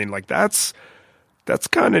movie screen. Like that's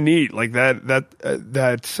kind of neat. Like I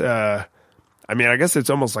mean, I guess it's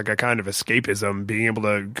almost like a kind of escapism, being able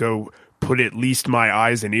to go put at least my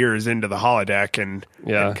eyes and ears into the holodeck and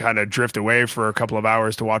kind of drift away for a couple of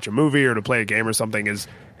hours to watch a movie or to play a game or something is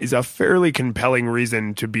a fairly compelling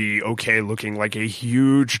reason to be okay looking like a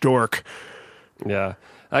huge dork. Yeah.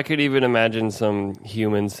 I could even imagine some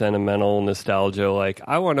human sentimental nostalgia, like,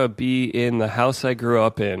 I want to be in the house I grew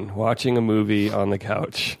up in, watching a movie on the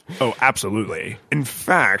couch. Oh, absolutely. In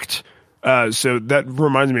fact... so that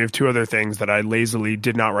reminds me of two other things that I lazily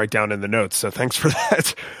did not write down in the notes. So thanks for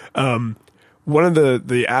that. One of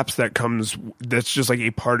the apps that's just like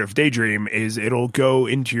a part of Daydream is it'll go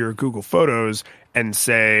into your Google Photos and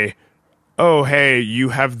say, oh, hey, you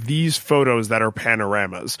have these photos that are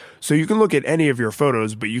panoramas. So you can look at any of your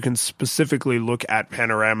photos, but you can specifically look at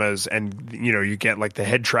panoramas, and, you know, you get like the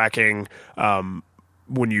head tracking,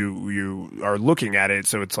 when you are looking at it,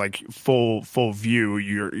 so it's like full view.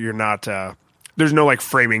 You're not there's no like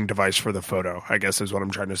framing device for the photo, I guess is what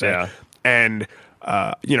I'm trying to say. Yeah. And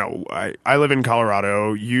you know, I live in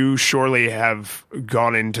Colorado. You surely have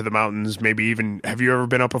gone into the mountains. Maybe even, have you ever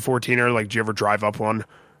been up a 14er? Like, do you ever drive up one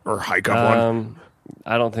or hike up one?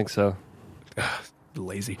 I don't think so.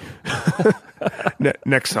 Lazy.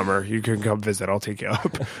 Next summer you can come visit. I'll take you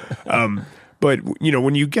up. But, you know,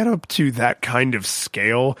 when you get up to that kind of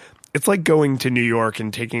scale, it's like going to New York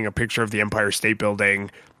and taking a picture of the Empire State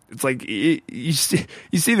Building. It's like you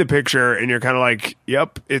see the picture and you're kind of like,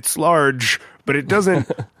 yep, it's large, but it doesn't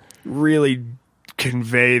really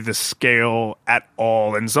convey the scale at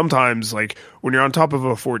all. And sometimes, like, when you're on top of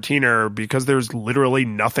a 14er, because there's literally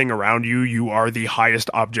nothing around you, you are the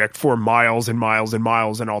highest object for miles and miles and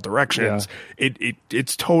miles in all directions. Yeah.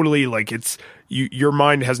 It's totally like your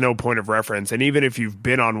mind has no point of reference. And even if you've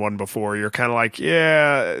been on one before, you're kind of like,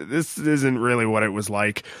 yeah, this isn't really what it was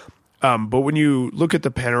like. But when you look at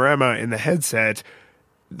the panorama in the headset,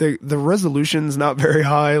 the resolution's not very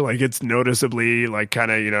high. Like, it's noticeably like kind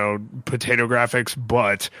of, you know, potato graphics,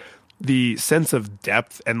 but the sense of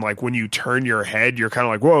depth, and like when you turn your head, you're kind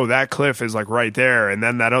of like, whoa, that cliff is like right there, and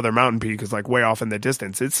then that other mountain peak is like way off in the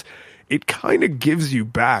distance. It kind of gives you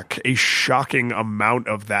back a shocking amount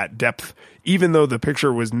of that depth, even though the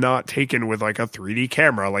picture was not taken with like a 3D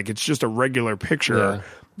camera. Like, it's just a regular picture,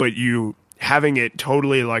 but you having it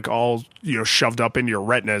totally like all, you know, shoved up in your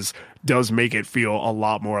retinas does make it feel a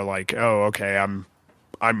lot more like, oh, okay, I'm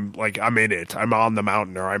in it. I'm on the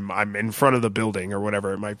mountain, or I'm in front of the building, or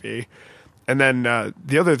whatever it might be. And then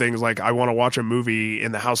the other thing is, like, I want to watch a movie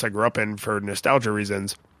in the house I grew up in for nostalgia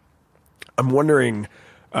reasons. I'm wondering,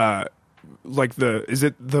 is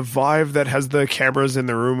it the Vive that has the cameras in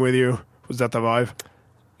the room with you? Was that the Vive?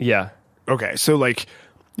 Yeah. Okay, so like,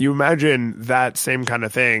 you imagine that same kind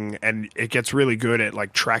of thing, and it gets really good at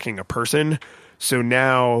like tracking a person. So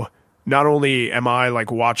now, not only am I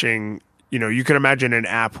like watching, you know, you can imagine an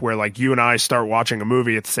app where like you and I start watching a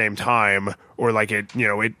movie at the same time, or like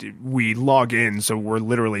we log in, so we're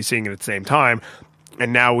literally seeing it at the same time.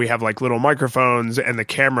 And now we have like little microphones, and the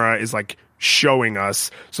camera is like showing us.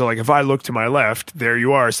 So like, if I look to my left, there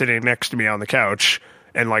you are sitting next to me on the couch.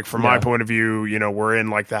 And like, from my point of view, you know, we're in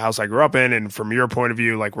like the house I grew up in, and from your point of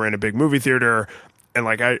view, like, we're in a big movie theater. And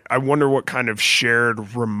like, I wonder what kind of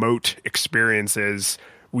shared remote experiences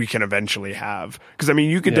we can eventually have. Because, I mean,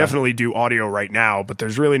 you could definitely do audio right now, but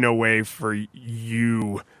there's really no way for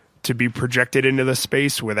you to be projected into the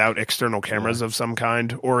space without external cameras of some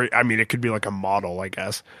kind. Or, I mean, it could be like a model, I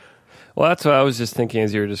guess. Well, that's what I was just thinking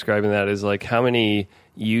as you were describing that, is like how many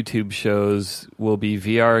YouTube shows will be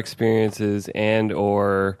VR experiences and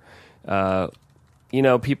or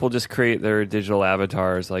people just create their digital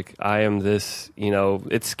avatars. Like, I am this,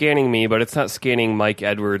 it's scanning me, but it's not scanning Mike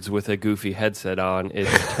Edwards with a goofy headset on.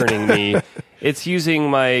 It's turning me, it's using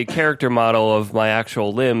my character model of my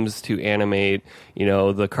actual limbs to animate,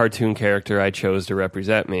 the cartoon character I chose to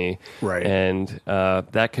represent me. Right. And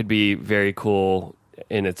that could be very cool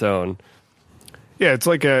in its own. Yeah, it's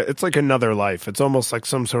like another life. It's almost like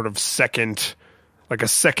some sort of second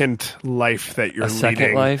life that you're leading.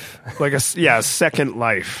 Second life? Like a second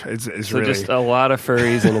life. Is so really just a lot of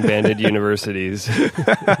furries in abandoned universities.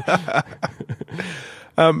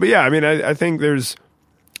 But yeah, I mean, I think there's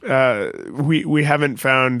we haven't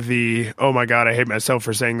found the, oh my God, I hate myself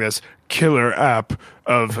for saying this, killer app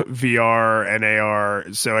of VR and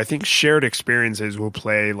AR. So I think shared experiences will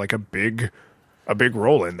play like a big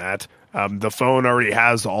role in that. The phone already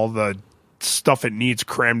has all the stuff it needs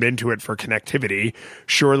crammed into it for connectivity.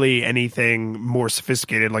 Surely anything more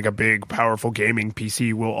sophisticated, like a big, powerful gaming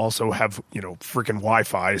PC, will also have, freaking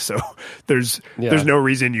Wi-Fi. So there's no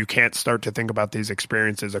reason you can't start to think about these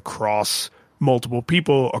experiences across multiple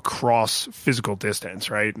people, across physical distance,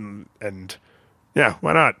 right? And yeah,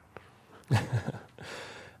 why not?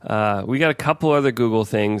 We got a couple other Google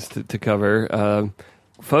things to cover.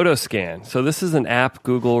 PhotoScan. So this is an app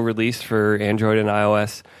Google released for Android and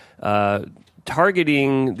iOS,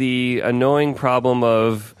 targeting the annoying problem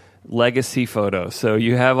of legacy photos. So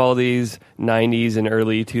you have all these 90s and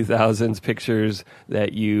early 2000s pictures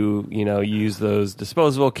that you use those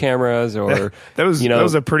disposable cameras, or that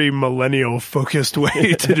was a pretty millennial focused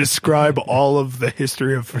way to describe all of the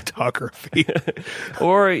history of photography.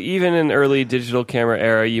 Or even in early digital camera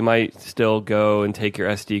era, you might still go and take your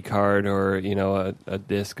SD card or a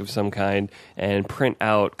disc of some kind and print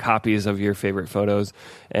out copies of your favorite photos.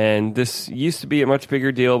 And this used to be a much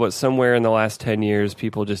bigger deal, but somewhere in the last 10 years,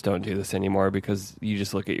 people just don't do this anymore because you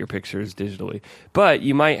just look at your pictures digitally. But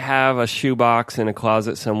you might have a shoebox in a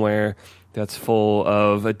closet somewhere that's full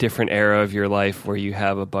of a different era of your life where you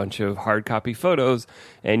have a bunch of hard copy photos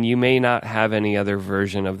and you may not have any other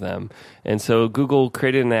version of them. And so Google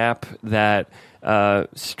created an app that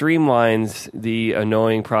streamlines the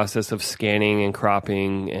annoying process of scanning and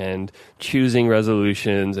cropping and choosing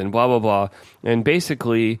resolutions and blah, blah, blah. And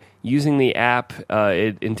basically, using the app,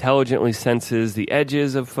 it intelligently senses the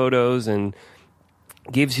edges of photos and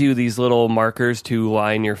gives you these little markers to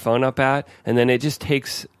line your phone up at, and then it just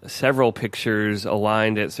takes several pictures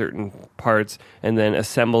aligned at certain parts and then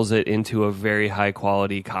assembles it into a very high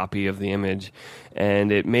quality copy of the image.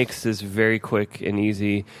 And it makes this very quick and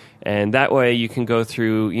easy. And that way you can go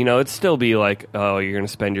through, it'd still be like, oh, you're going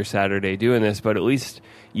to spend your Saturday doing this, but at least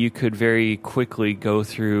you could very quickly go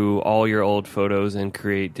through all your old photos and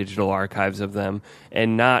create digital archives of them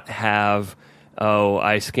and not have, oh,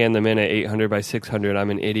 I scanned them in at 800 by 600. I'm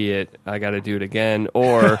an idiot. I got to do it again.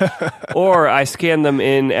 Or I scanned them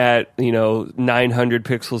in at 900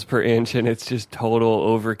 pixels per inch, and it's just total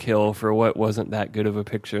overkill for what wasn't that good of a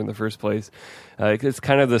picture in the first place. It's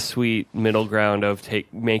kind of the sweet middle ground of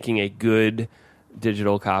making a good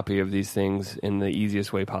digital copy of these things in the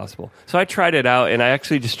easiest way possible. So I tried it out, and I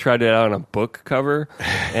actually just tried it out on a book cover,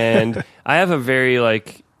 and I have a very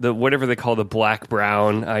whatever they call the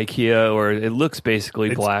black-brown IKEA, or it looks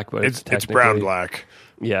basically black, but it's brown-black.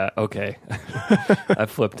 Yeah, okay. I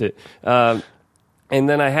flipped it. And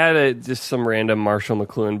then I had just some random Marshall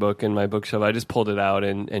McLuhan book in my bookshelf. I just pulled it out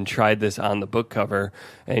and tried this on the book cover.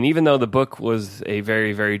 And even though the book was a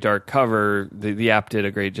very, very dark cover, the app did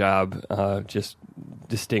a great job just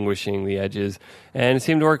distinguishing the edges. And it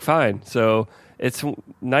seemed to work fine. So it's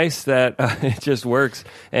nice that it just works.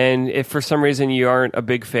 And if for some reason you aren't a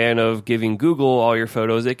big fan of giving Google all your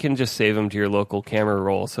photos, it can just save them to your local camera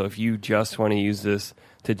roll. So if you just want to use this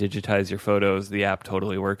to digitize your photos, the app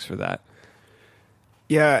totally works for that.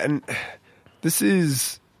 Yeah, and this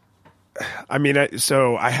is, I mean,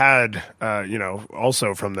 so I had,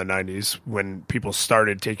 also from the 90s when people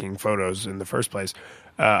started taking photos in the first place,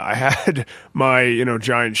 I had my,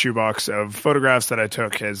 giant shoebox of photographs that I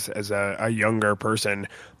took as a younger person.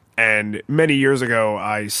 And many years ago,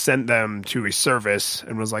 I sent them to a service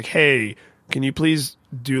and was like, hey, can you please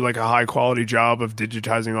do like a high quality job of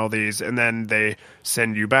digitizing all these, and then they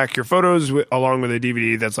send you back your photos along with a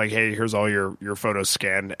DVD that's like, hey, here's all your photos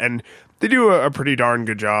scanned. And they do a pretty darn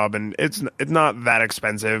good job, and it's not that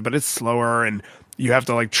expensive, but it's slower, and you have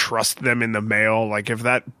to like trust them in the mail. Like if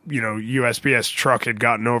that, USPS truck had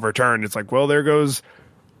gotten overturned, it's like, well, there goes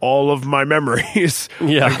all of my memories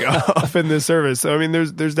off in this service. So I mean,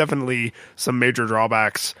 there's definitely some major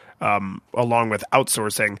drawbacks along with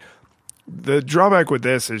outsourcing. The drawback with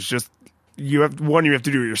this is just you have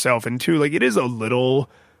to do it yourself, and two, like it is a little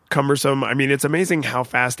cumbersome. I mean, it's amazing how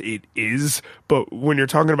fast it is, but when you're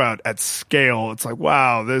talking about at scale, it's like,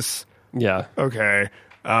 wow, this okay.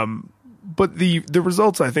 But the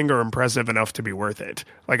results, I think, are impressive enough to be worth it.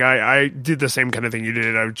 Like, I did the same kind of thing you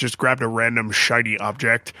did. I just grabbed a random shiny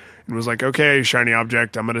object and was like, okay, shiny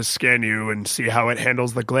object, I'm going to scan you and see how it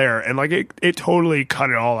handles the glare. And, like, it totally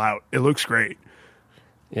cut it all out. It looks great.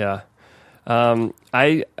 Yeah.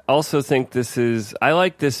 I also think I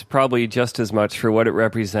like this probably just as much for what it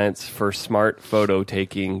represents for smart photo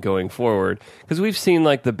taking going forward. Because we've seen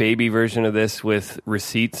like the baby version of this with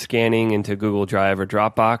receipt scanning into Google Drive or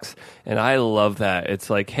Dropbox. And I love that. It's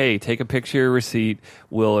like, hey, take a picture of your receipt.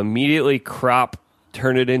 We'll immediately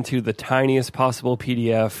turn it into the tiniest possible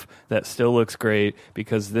PDF that still looks great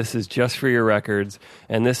because this is just for your records.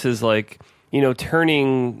 And this is like,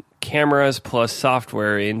 turning cameras plus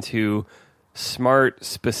software into smart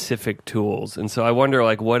specific tools. And so I wonder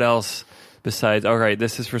like what else besides, all right,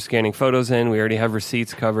 this is for scanning photos in, we already have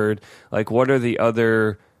receipts covered. Like what are the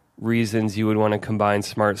other reasons you would want to combine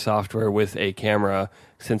smart software with a camera,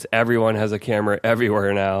 since everyone has a camera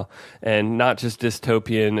everywhere now, and not just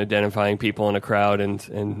dystopian identifying people in a crowd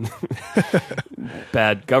and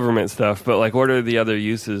bad government stuff, but like what are the other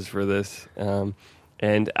uses for this?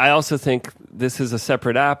 And I also think this is a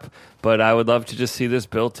separate app, but I would love to just see this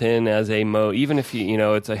built in as a mode, even if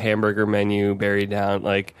it's a hamburger menu buried down.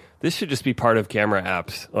 Like this should just be part of camera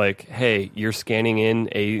apps. Like, hey, you're scanning in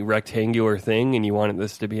a rectangular thing and you want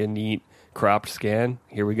this to be a neat cropped scan.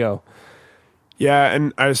 Here we go. Yeah,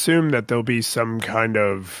 and I assume that there'll be some kind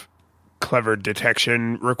of clever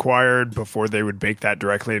detection required before they would bake that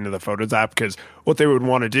directly into the Photos app, because what they would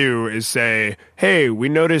want to do is say, hey, we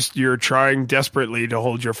noticed you're trying desperately to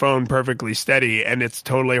hold your phone perfectly steady and it's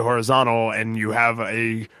totally horizontal and you have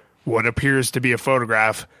what appears to be a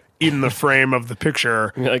photograph in the frame of the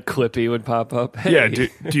picture. Like Clippy would pop up. Hey. Yeah,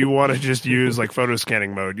 do you want to just use like photo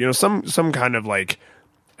scanning mode? Some kind of like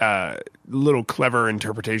little clever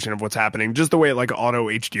interpretation of what's happening, just the way like auto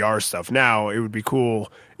HDR stuff. Now it would be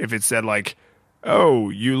cool if it said like, oh,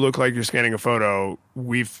 you look like you're scanning a photo,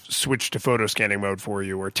 we've switched to photo scanning mode for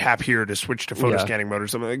you, or tap here to switch to photo scanning mode or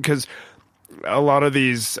something. Because a lot of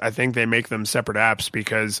these, I think they make them separate apps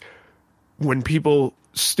because when people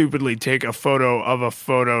stupidly take a photo of a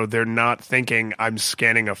photo, they're not thinking I'm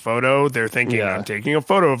scanning a photo, they're thinking I'm taking a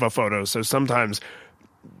photo of a photo. So sometimes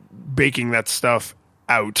baking that stuff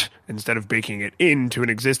out instead of baking it into an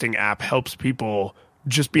existing app helps people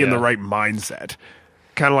just be in the right mindset.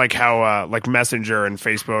 Kind of like how like Messenger and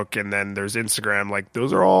Facebook, and then there's Instagram, like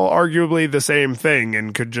those are all arguably the same thing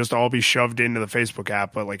and could just all be shoved into the Facebook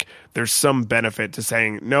app, but like there's some benefit to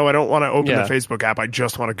saying, no, I don't want to open the Facebook app, I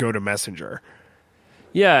just want to go to Messenger.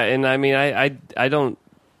 Yeah, and I mean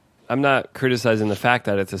I'm not criticizing the fact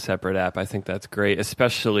that it's a separate app. I think that's great,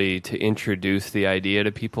 especially to introduce the idea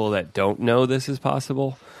to people that don't know this is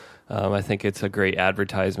possible. I think it's a great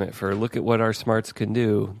advertisement for look at what our smarts can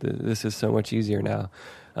do. This is so much easier now.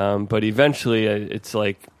 But eventually it's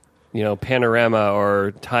like, Panorama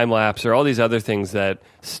or time-lapse or all these other things that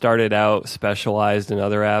started out specialized in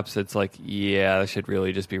other apps. It's like, that should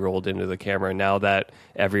really just be rolled into the camera now that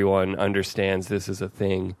everyone understands this is a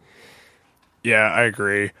thing. Yeah, I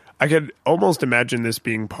agree. I could almost imagine this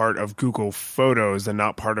being part of Google Photos and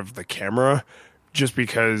not part of the camera, just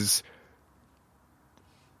because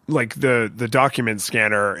like the document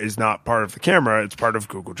scanner is not part of the camera, it's part of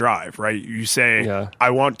Google Drive, right? You say,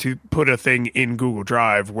 I want to put a thing in Google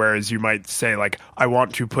Drive, whereas you might say like, I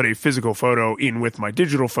want to put a physical photo in with my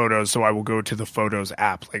digital photos, so I will go to the Photos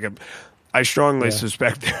app. Like I strongly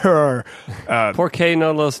suspect there are... Por qué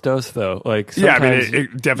no los dos, though? Like, sometimes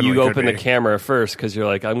it definitely you open the camera first because you're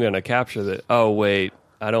like, I'm going to capture that. Oh, wait,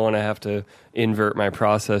 I don't want to have to invert my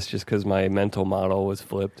process just because my mental model was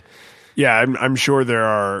flipped. Yeah, I'm sure there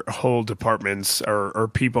are whole departments or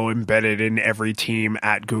people embedded in every team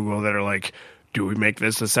at Google that are like, do we make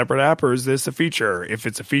this a separate app or is this a feature? If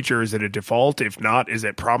it's a feature, is it a default? If not, is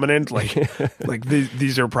it prominent? Like,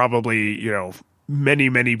 these are probably,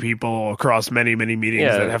 many people across many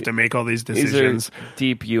meetings that have to make all these decisions. These are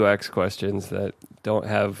deep UX questions that don't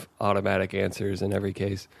have automatic answers in every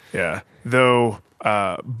case. Yeah. Though,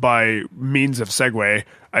 by means of segue,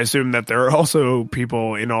 I assume that there are also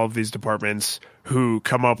people in all of these departments who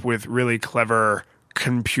come up with really clever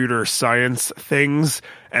computer science things,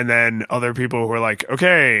 and then other people who are like,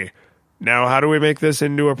 okay, now how do we make this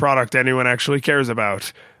into a product anyone actually cares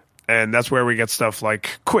about? And that's where we get stuff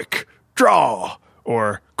like quick draw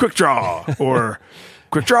or quick draw or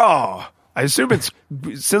quick draw. I assume it's,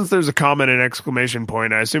 since there's a comma and an exclamation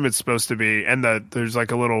point, I assume it's supposed to be, and there's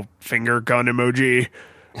like a little finger gun emoji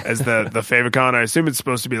as the favicon. I assume it's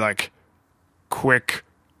supposed to be like quick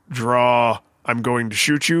draw, I'm going to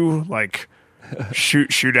shoot you, like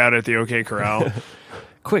shoot out at the OK Corral.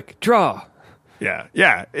 Quick draw.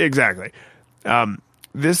 Yeah, exactly.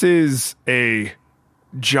 This is a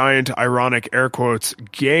giant, ironic air quotes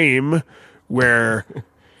game where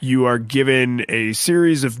you are given a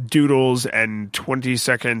series of doodles and 20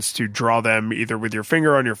 seconds to draw them either with your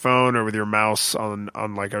finger on your phone or with your mouse on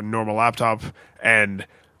like a normal laptop. And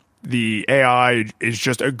the AI is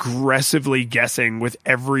just aggressively guessing with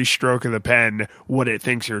every stroke of the pen what it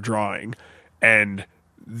thinks you're drawing. And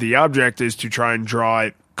the object is to try and draw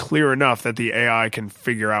it clear enough that the AI can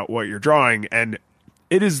figure out what you're drawing. And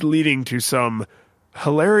it is leading to some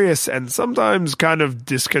hilarious and sometimes kind of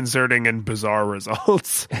disconcerting and bizarre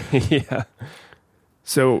results. Yeah.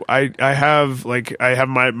 So I have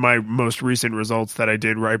my most recent results that I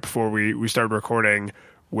did right before we started recording,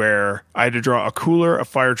 where I had to draw a cooler, a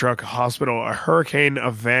fire truck, a hospital, a hurricane, a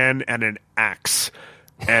van, and an axe.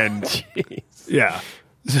 And yeah,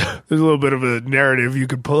 there's a little bit of a narrative you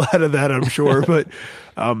could pull out of that, I'm sure. But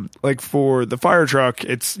like for the fire truck,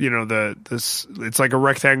 it's, you know, it's like a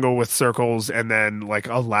rectangle with circles and then like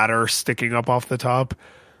a ladder sticking up off the top.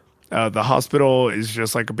 The hospital is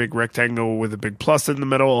just like a big rectangle with a big plus in the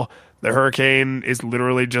middle. The hurricane is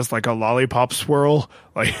literally just like a lollipop swirl,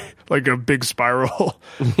 like a big spiral.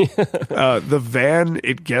 The van,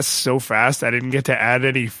 it guessed so fast I didn't get to add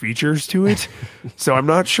any features to it. So I'm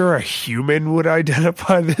not sure a human would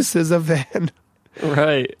identify this as a van.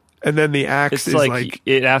 Right. And then the axe is like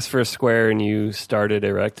it asked for a square and you started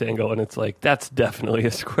a rectangle and it's like, that's definitely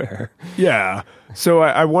a square. Yeah. So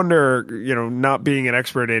I wonder, you know, not being an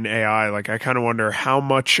expert in AI, like I kind of wonder how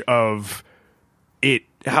much of it,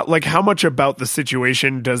 how much about the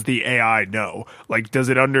situation does the AI know? Like, does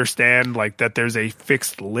it understand like that there's a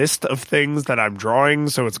fixed list of things that I'm drawing,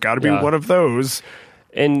 so it's got to be one of those?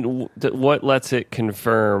 And what lets it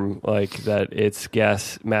confirm like that its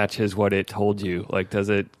guess matches what it told you? Like, does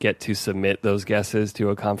it get to submit those guesses to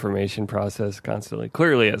a confirmation process constantly?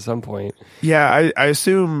 Clearly, at some point. Yeah, I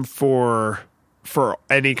assume for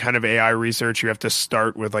any kind of AI research, you have to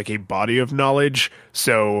start with like a body of knowledge.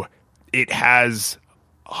 So it has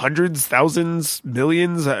hundreds, thousands,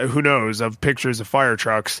 millions, who knows, of pictures of fire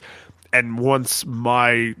trucks. And once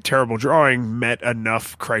my terrible drawing met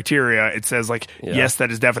enough criteria, it says like, yes,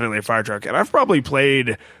 that is definitely a fire truck. And I've probably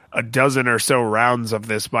played a dozen or so rounds of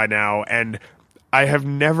this by now, and I have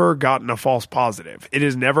never gotten a false positive. It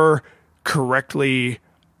has never correctly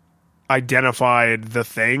identified the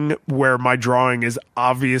thing where my drawing is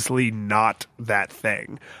obviously not that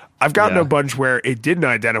thing. I've gotten a bunch where it didn't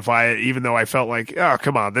identify it, even though I felt like, oh,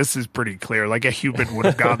 come on, this is pretty clear. Like a human would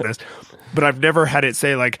have gotten this. But I've never had it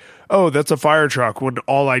say like, oh, that's a fire truck, when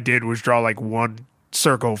all I did was draw like one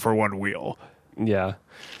circle for one wheel. Yeah.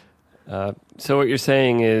 So what you're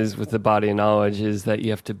saying is, with the body of knowledge, is that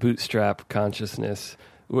you have to bootstrap consciousness,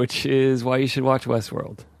 which is why you should watch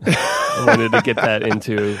Westworld. I wanted to get that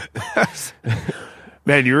into...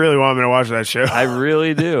 Man, you really want me to watch that show? I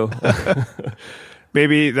really do.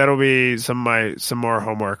 Maybe that'll be some more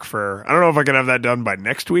homework for. I don't know if I can have that done by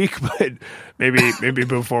next week, but maybe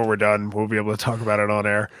before we're done, we'll be able to talk about it on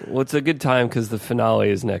air. Well, it's a good time because the finale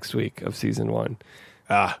is next week of season 1.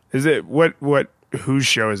 Is it what? Whose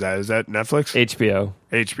show is that? Is that Netflix?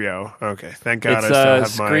 HBO. Okay, thank God. It's I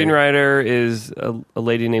still have screenwriter is a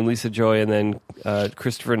lady named Lisa Joy, and then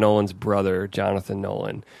Christopher Nolan's brother, Jonathan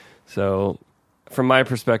Nolan. So, from my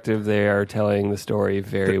perspective, they are telling the story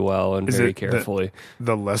very well and very carefully.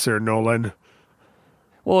 The lesser Nolan?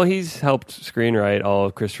 Well, he's helped screenwrite all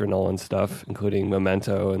of Christopher Nolan's stuff, including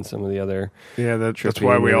Memento and some of the other. Yeah, that's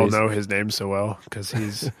why we all know his name so well, because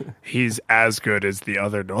he's as good as the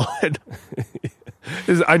other Nolan.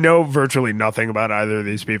 I know virtually nothing about either of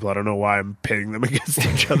these people. I don't know why I'm pitting them against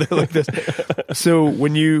each other like this. So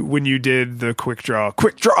when you did the quick draw,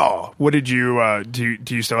 what did you do?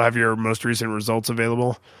 You still have your most recent results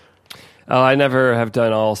available? I never have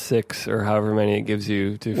done all 6 or however many it gives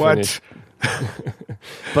you to finish.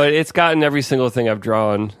 But it's gotten every single thing I've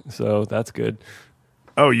drawn, so that's good.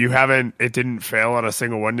 Oh, you haven't? It didn't fail on a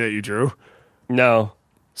single one that you drew? No.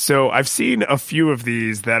 So I've seen a few of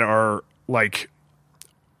these that are like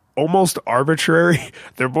almost arbitrary.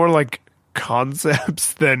 They're more like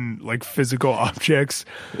concepts than like physical objects.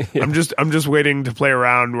 Yeah. I'm just waiting to play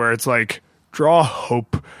around where it's like draw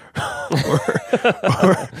hope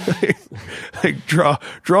or like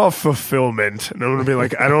draw fulfillment, and I'm gonna be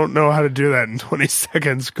like, I don't know how to do that in 20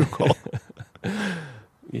 seconds, Google.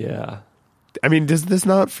 Yeah. I mean, does this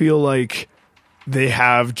not feel like they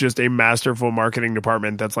have just a masterful marketing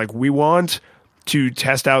department that's like, we want to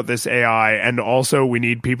test out this AI, and also we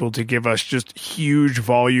need people to give us just huge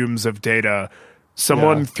volumes of data.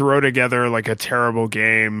 Someone throw together like a terrible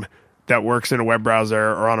game that works in a web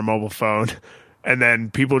browser or on a mobile phone, and then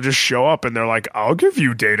people just show up and they're like, I'll give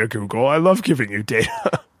you data, Google. I love giving you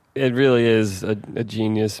data. It really is a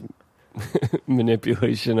genius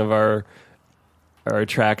manipulation of our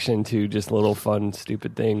attraction to just little fun,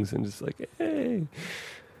 stupid things, and just like, hey.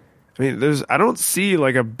 I mean, I don't see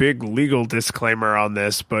like a big legal disclaimer on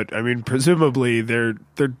this, but I mean, presumably they're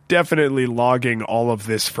definitely logging all of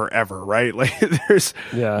this forever, right? Like there's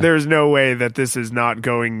no way that this is not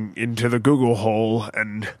going into the Google hole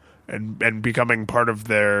and becoming part of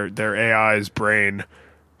their AI's brain.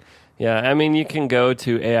 Yeah, I mean, you can go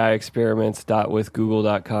to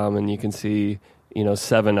aiexperiments.withgoogle.com and you can see,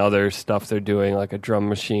 7 other stuff they're doing, like a drum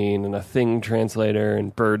machine and a thing translator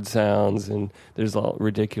and bird sounds, and there's all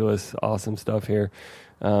ridiculous, awesome stuff here.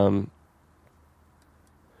 I'm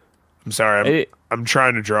sorry, I'm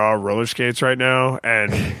trying to draw roller skates right now,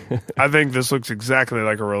 and I think this looks exactly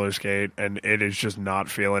like a roller skate, and it is just not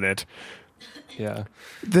feeling it. Yeah.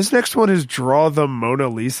 This next one is draw the Mona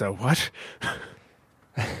Lisa. What?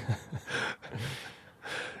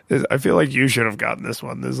 I feel like you should have gotten this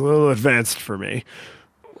one. This is a little advanced for me.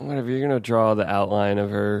 Whatever, you're going to draw the outline of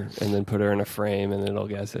her and then put her in a frame and it'll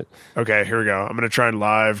guess it. Okay, here we go. I'm going to try and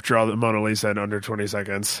live draw the Mona Lisa in under 20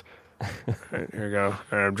 seconds. All right, here we go. All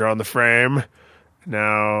right, I'm drawing the frame.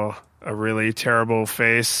 Now a really terrible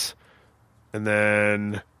face. And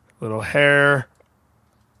then little hair.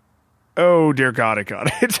 Oh, dear God, I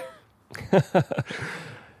got it.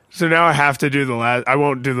 So now I have to do the last. I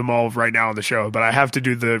won't do them all right now on the show, but I have to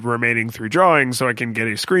do the remaining 3 drawings so I can get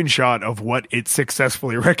a screenshot of what it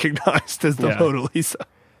successfully recognized as the Mona Lisa.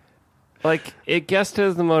 Like, it guessed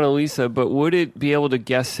as the Mona Lisa, but would it be able to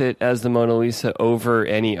guess it as the Mona Lisa over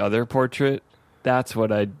any other portrait? That's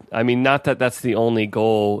what I mean, not that that's the only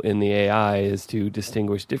goal in the AI is to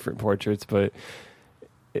distinguish different portraits, but...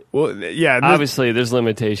 Well, yeah. Obviously, there's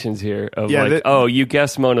limitations here of you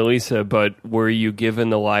guessed Mona Lisa, but were you given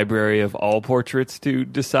the library of all portraits to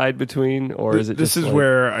decide between, or is it? This is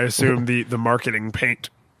where I assume the marketing paint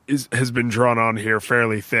has been drawn on here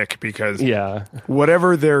fairly thick, because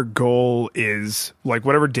whatever their goal is, like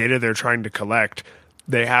whatever data they're trying to collect,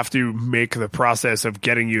 they have to make the process of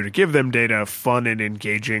getting you to give them data fun and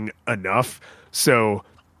engaging enough. So,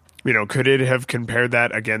 could it have compared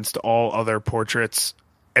that against all other portraits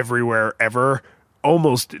everywhere ever?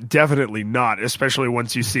 Almost definitely not, especially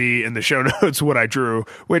once you see in the show notes what I drew,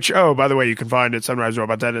 which, oh, by the way, you can find at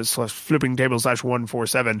sunriserobot.net/flipping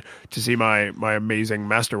table/147 to see my amazing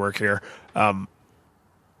masterwork here.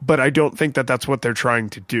 But I don't think that that's what they're trying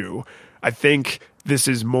to do. I think this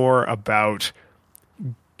is more about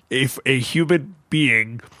if a human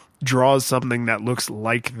being draws something that looks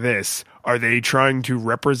like this, are they trying to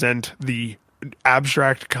represent the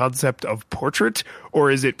abstract concept of portrait,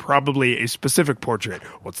 or is it probably a specific portrait?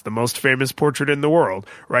 What's the most famous portrait in the world,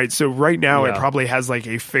 right? So right now it probably has like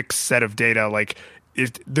a fixed set of data, like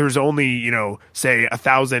if there's only, say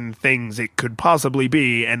 1,000 things it could possibly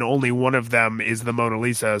be, and only one of them is the Mona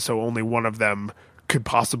Lisa, so only one of them could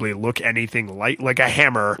possibly look anything like a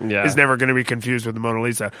hammer is never going to be confused with the Mona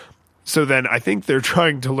Lisa. So then I think they're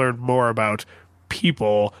trying to learn more about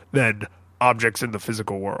people than objects in the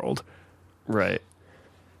physical world. Right.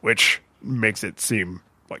 Which makes it seem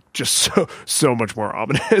like just so much more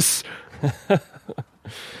ominous.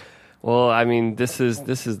 Well, I mean, this is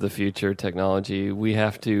the future technology. We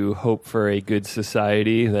have to hope for a good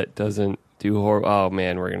society that doesn't do horrible. Oh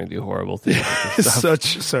man, we're going to do horrible things.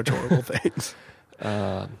 such horrible things.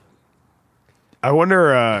 I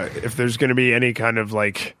wonder if there's going to be any kind of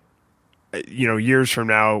like, years from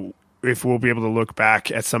now, if we'll be able to look back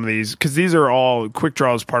at some of these, because these are all Quick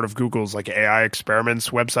Draw is part of Google's like AI experiments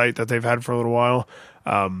website that they've had for a little while.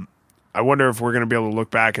 I wonder if we're going to be able to look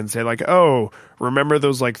back and say like, oh, remember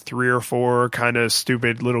those like 3 or 4 kind of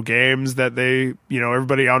stupid little games that they,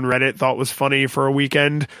 everybody on Reddit thought was funny for a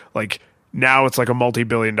weekend? Like, now it's like a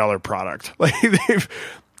multi-billion-dollar product.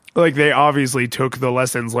 Like they obviously took the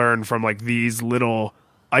lessons learned from like these little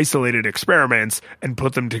isolated experiments and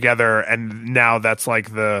put them together, and now that's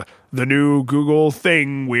like the new Google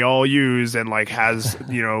thing we all use, and like has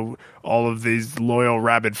all of these loyal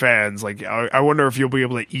rabid fans. Like I wonder if you'll be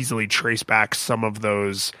able to easily trace back some of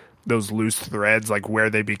those loose threads, like where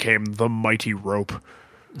they became the mighty rope.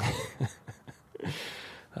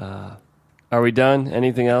 Are we done?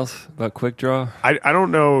 Anything else about Quick Draw? I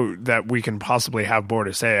don't know that we can possibly have more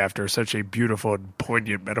to say after such a beautiful and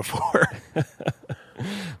poignant metaphor.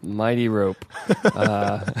 Mighty rope.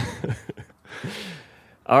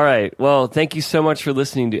 All right. Well, thank you so much for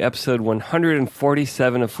listening to episode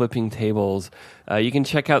 147 of Flipping Tables. You can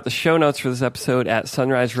check out the show notes for this episode at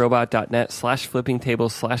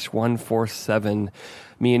sunriserobot.net/flippingtables/147.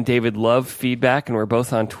 Me and David love feedback, and we're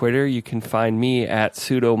both on Twitter. You can find me at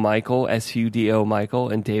sudo-Michael, SUDO Michael,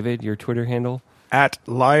 and David, your Twitter handle? At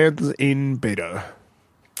Lions in Beta.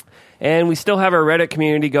 And we still have our Reddit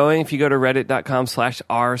community going. If you go to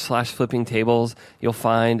reddit.com/r/flippingtables, you'll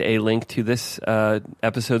find a link to this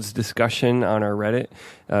episode's discussion on our Reddit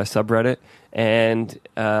subreddit. And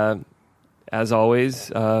as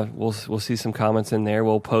always, we'll see some comments in there.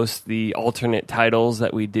 We'll post the alternate titles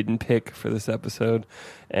that we didn't pick for this episode,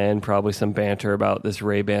 and probably some banter about this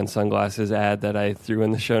Ray-Ban sunglasses ad that I threw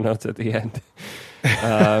in the show notes at the end.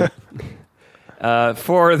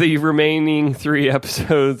 For the remaining 3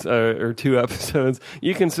 episodes, or 2 episodes,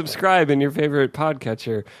 you can subscribe in your favorite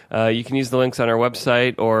podcatcher. You can use the links on our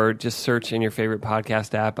website, or just search in your favorite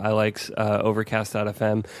podcast app. I like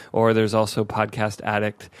Overcast.fm, or there's also Podcast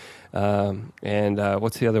Addict. And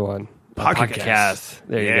what's the other one? Pocket Cast.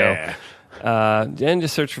 There you go. And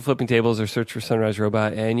just search for Flipping Tables or search for Sunrise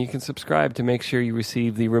Robot, and you can subscribe to make sure you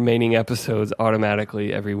receive the remaining episodes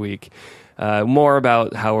automatically every week. More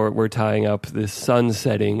about how we're tying up the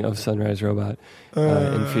sunsetting of Sunrise Robot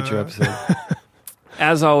in future episodes.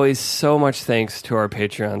 As always, so much thanks to our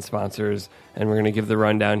Patreon sponsors, and we're going to give the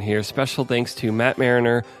rundown here. Special thanks to Matt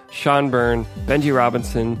Mariner, Sean Byrne, Benji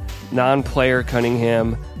Robinson, Non-Player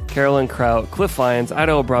Cunningham, Carolyn Kraut, Cliff Lyons,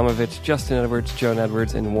 Ido Abramovich, Justin Edwards, Joan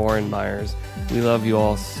Edwards, and Warren Myers. We love you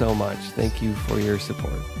all so much. Thank you for your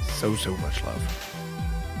support. So much love.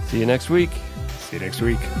 See you next week. See you next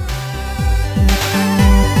week.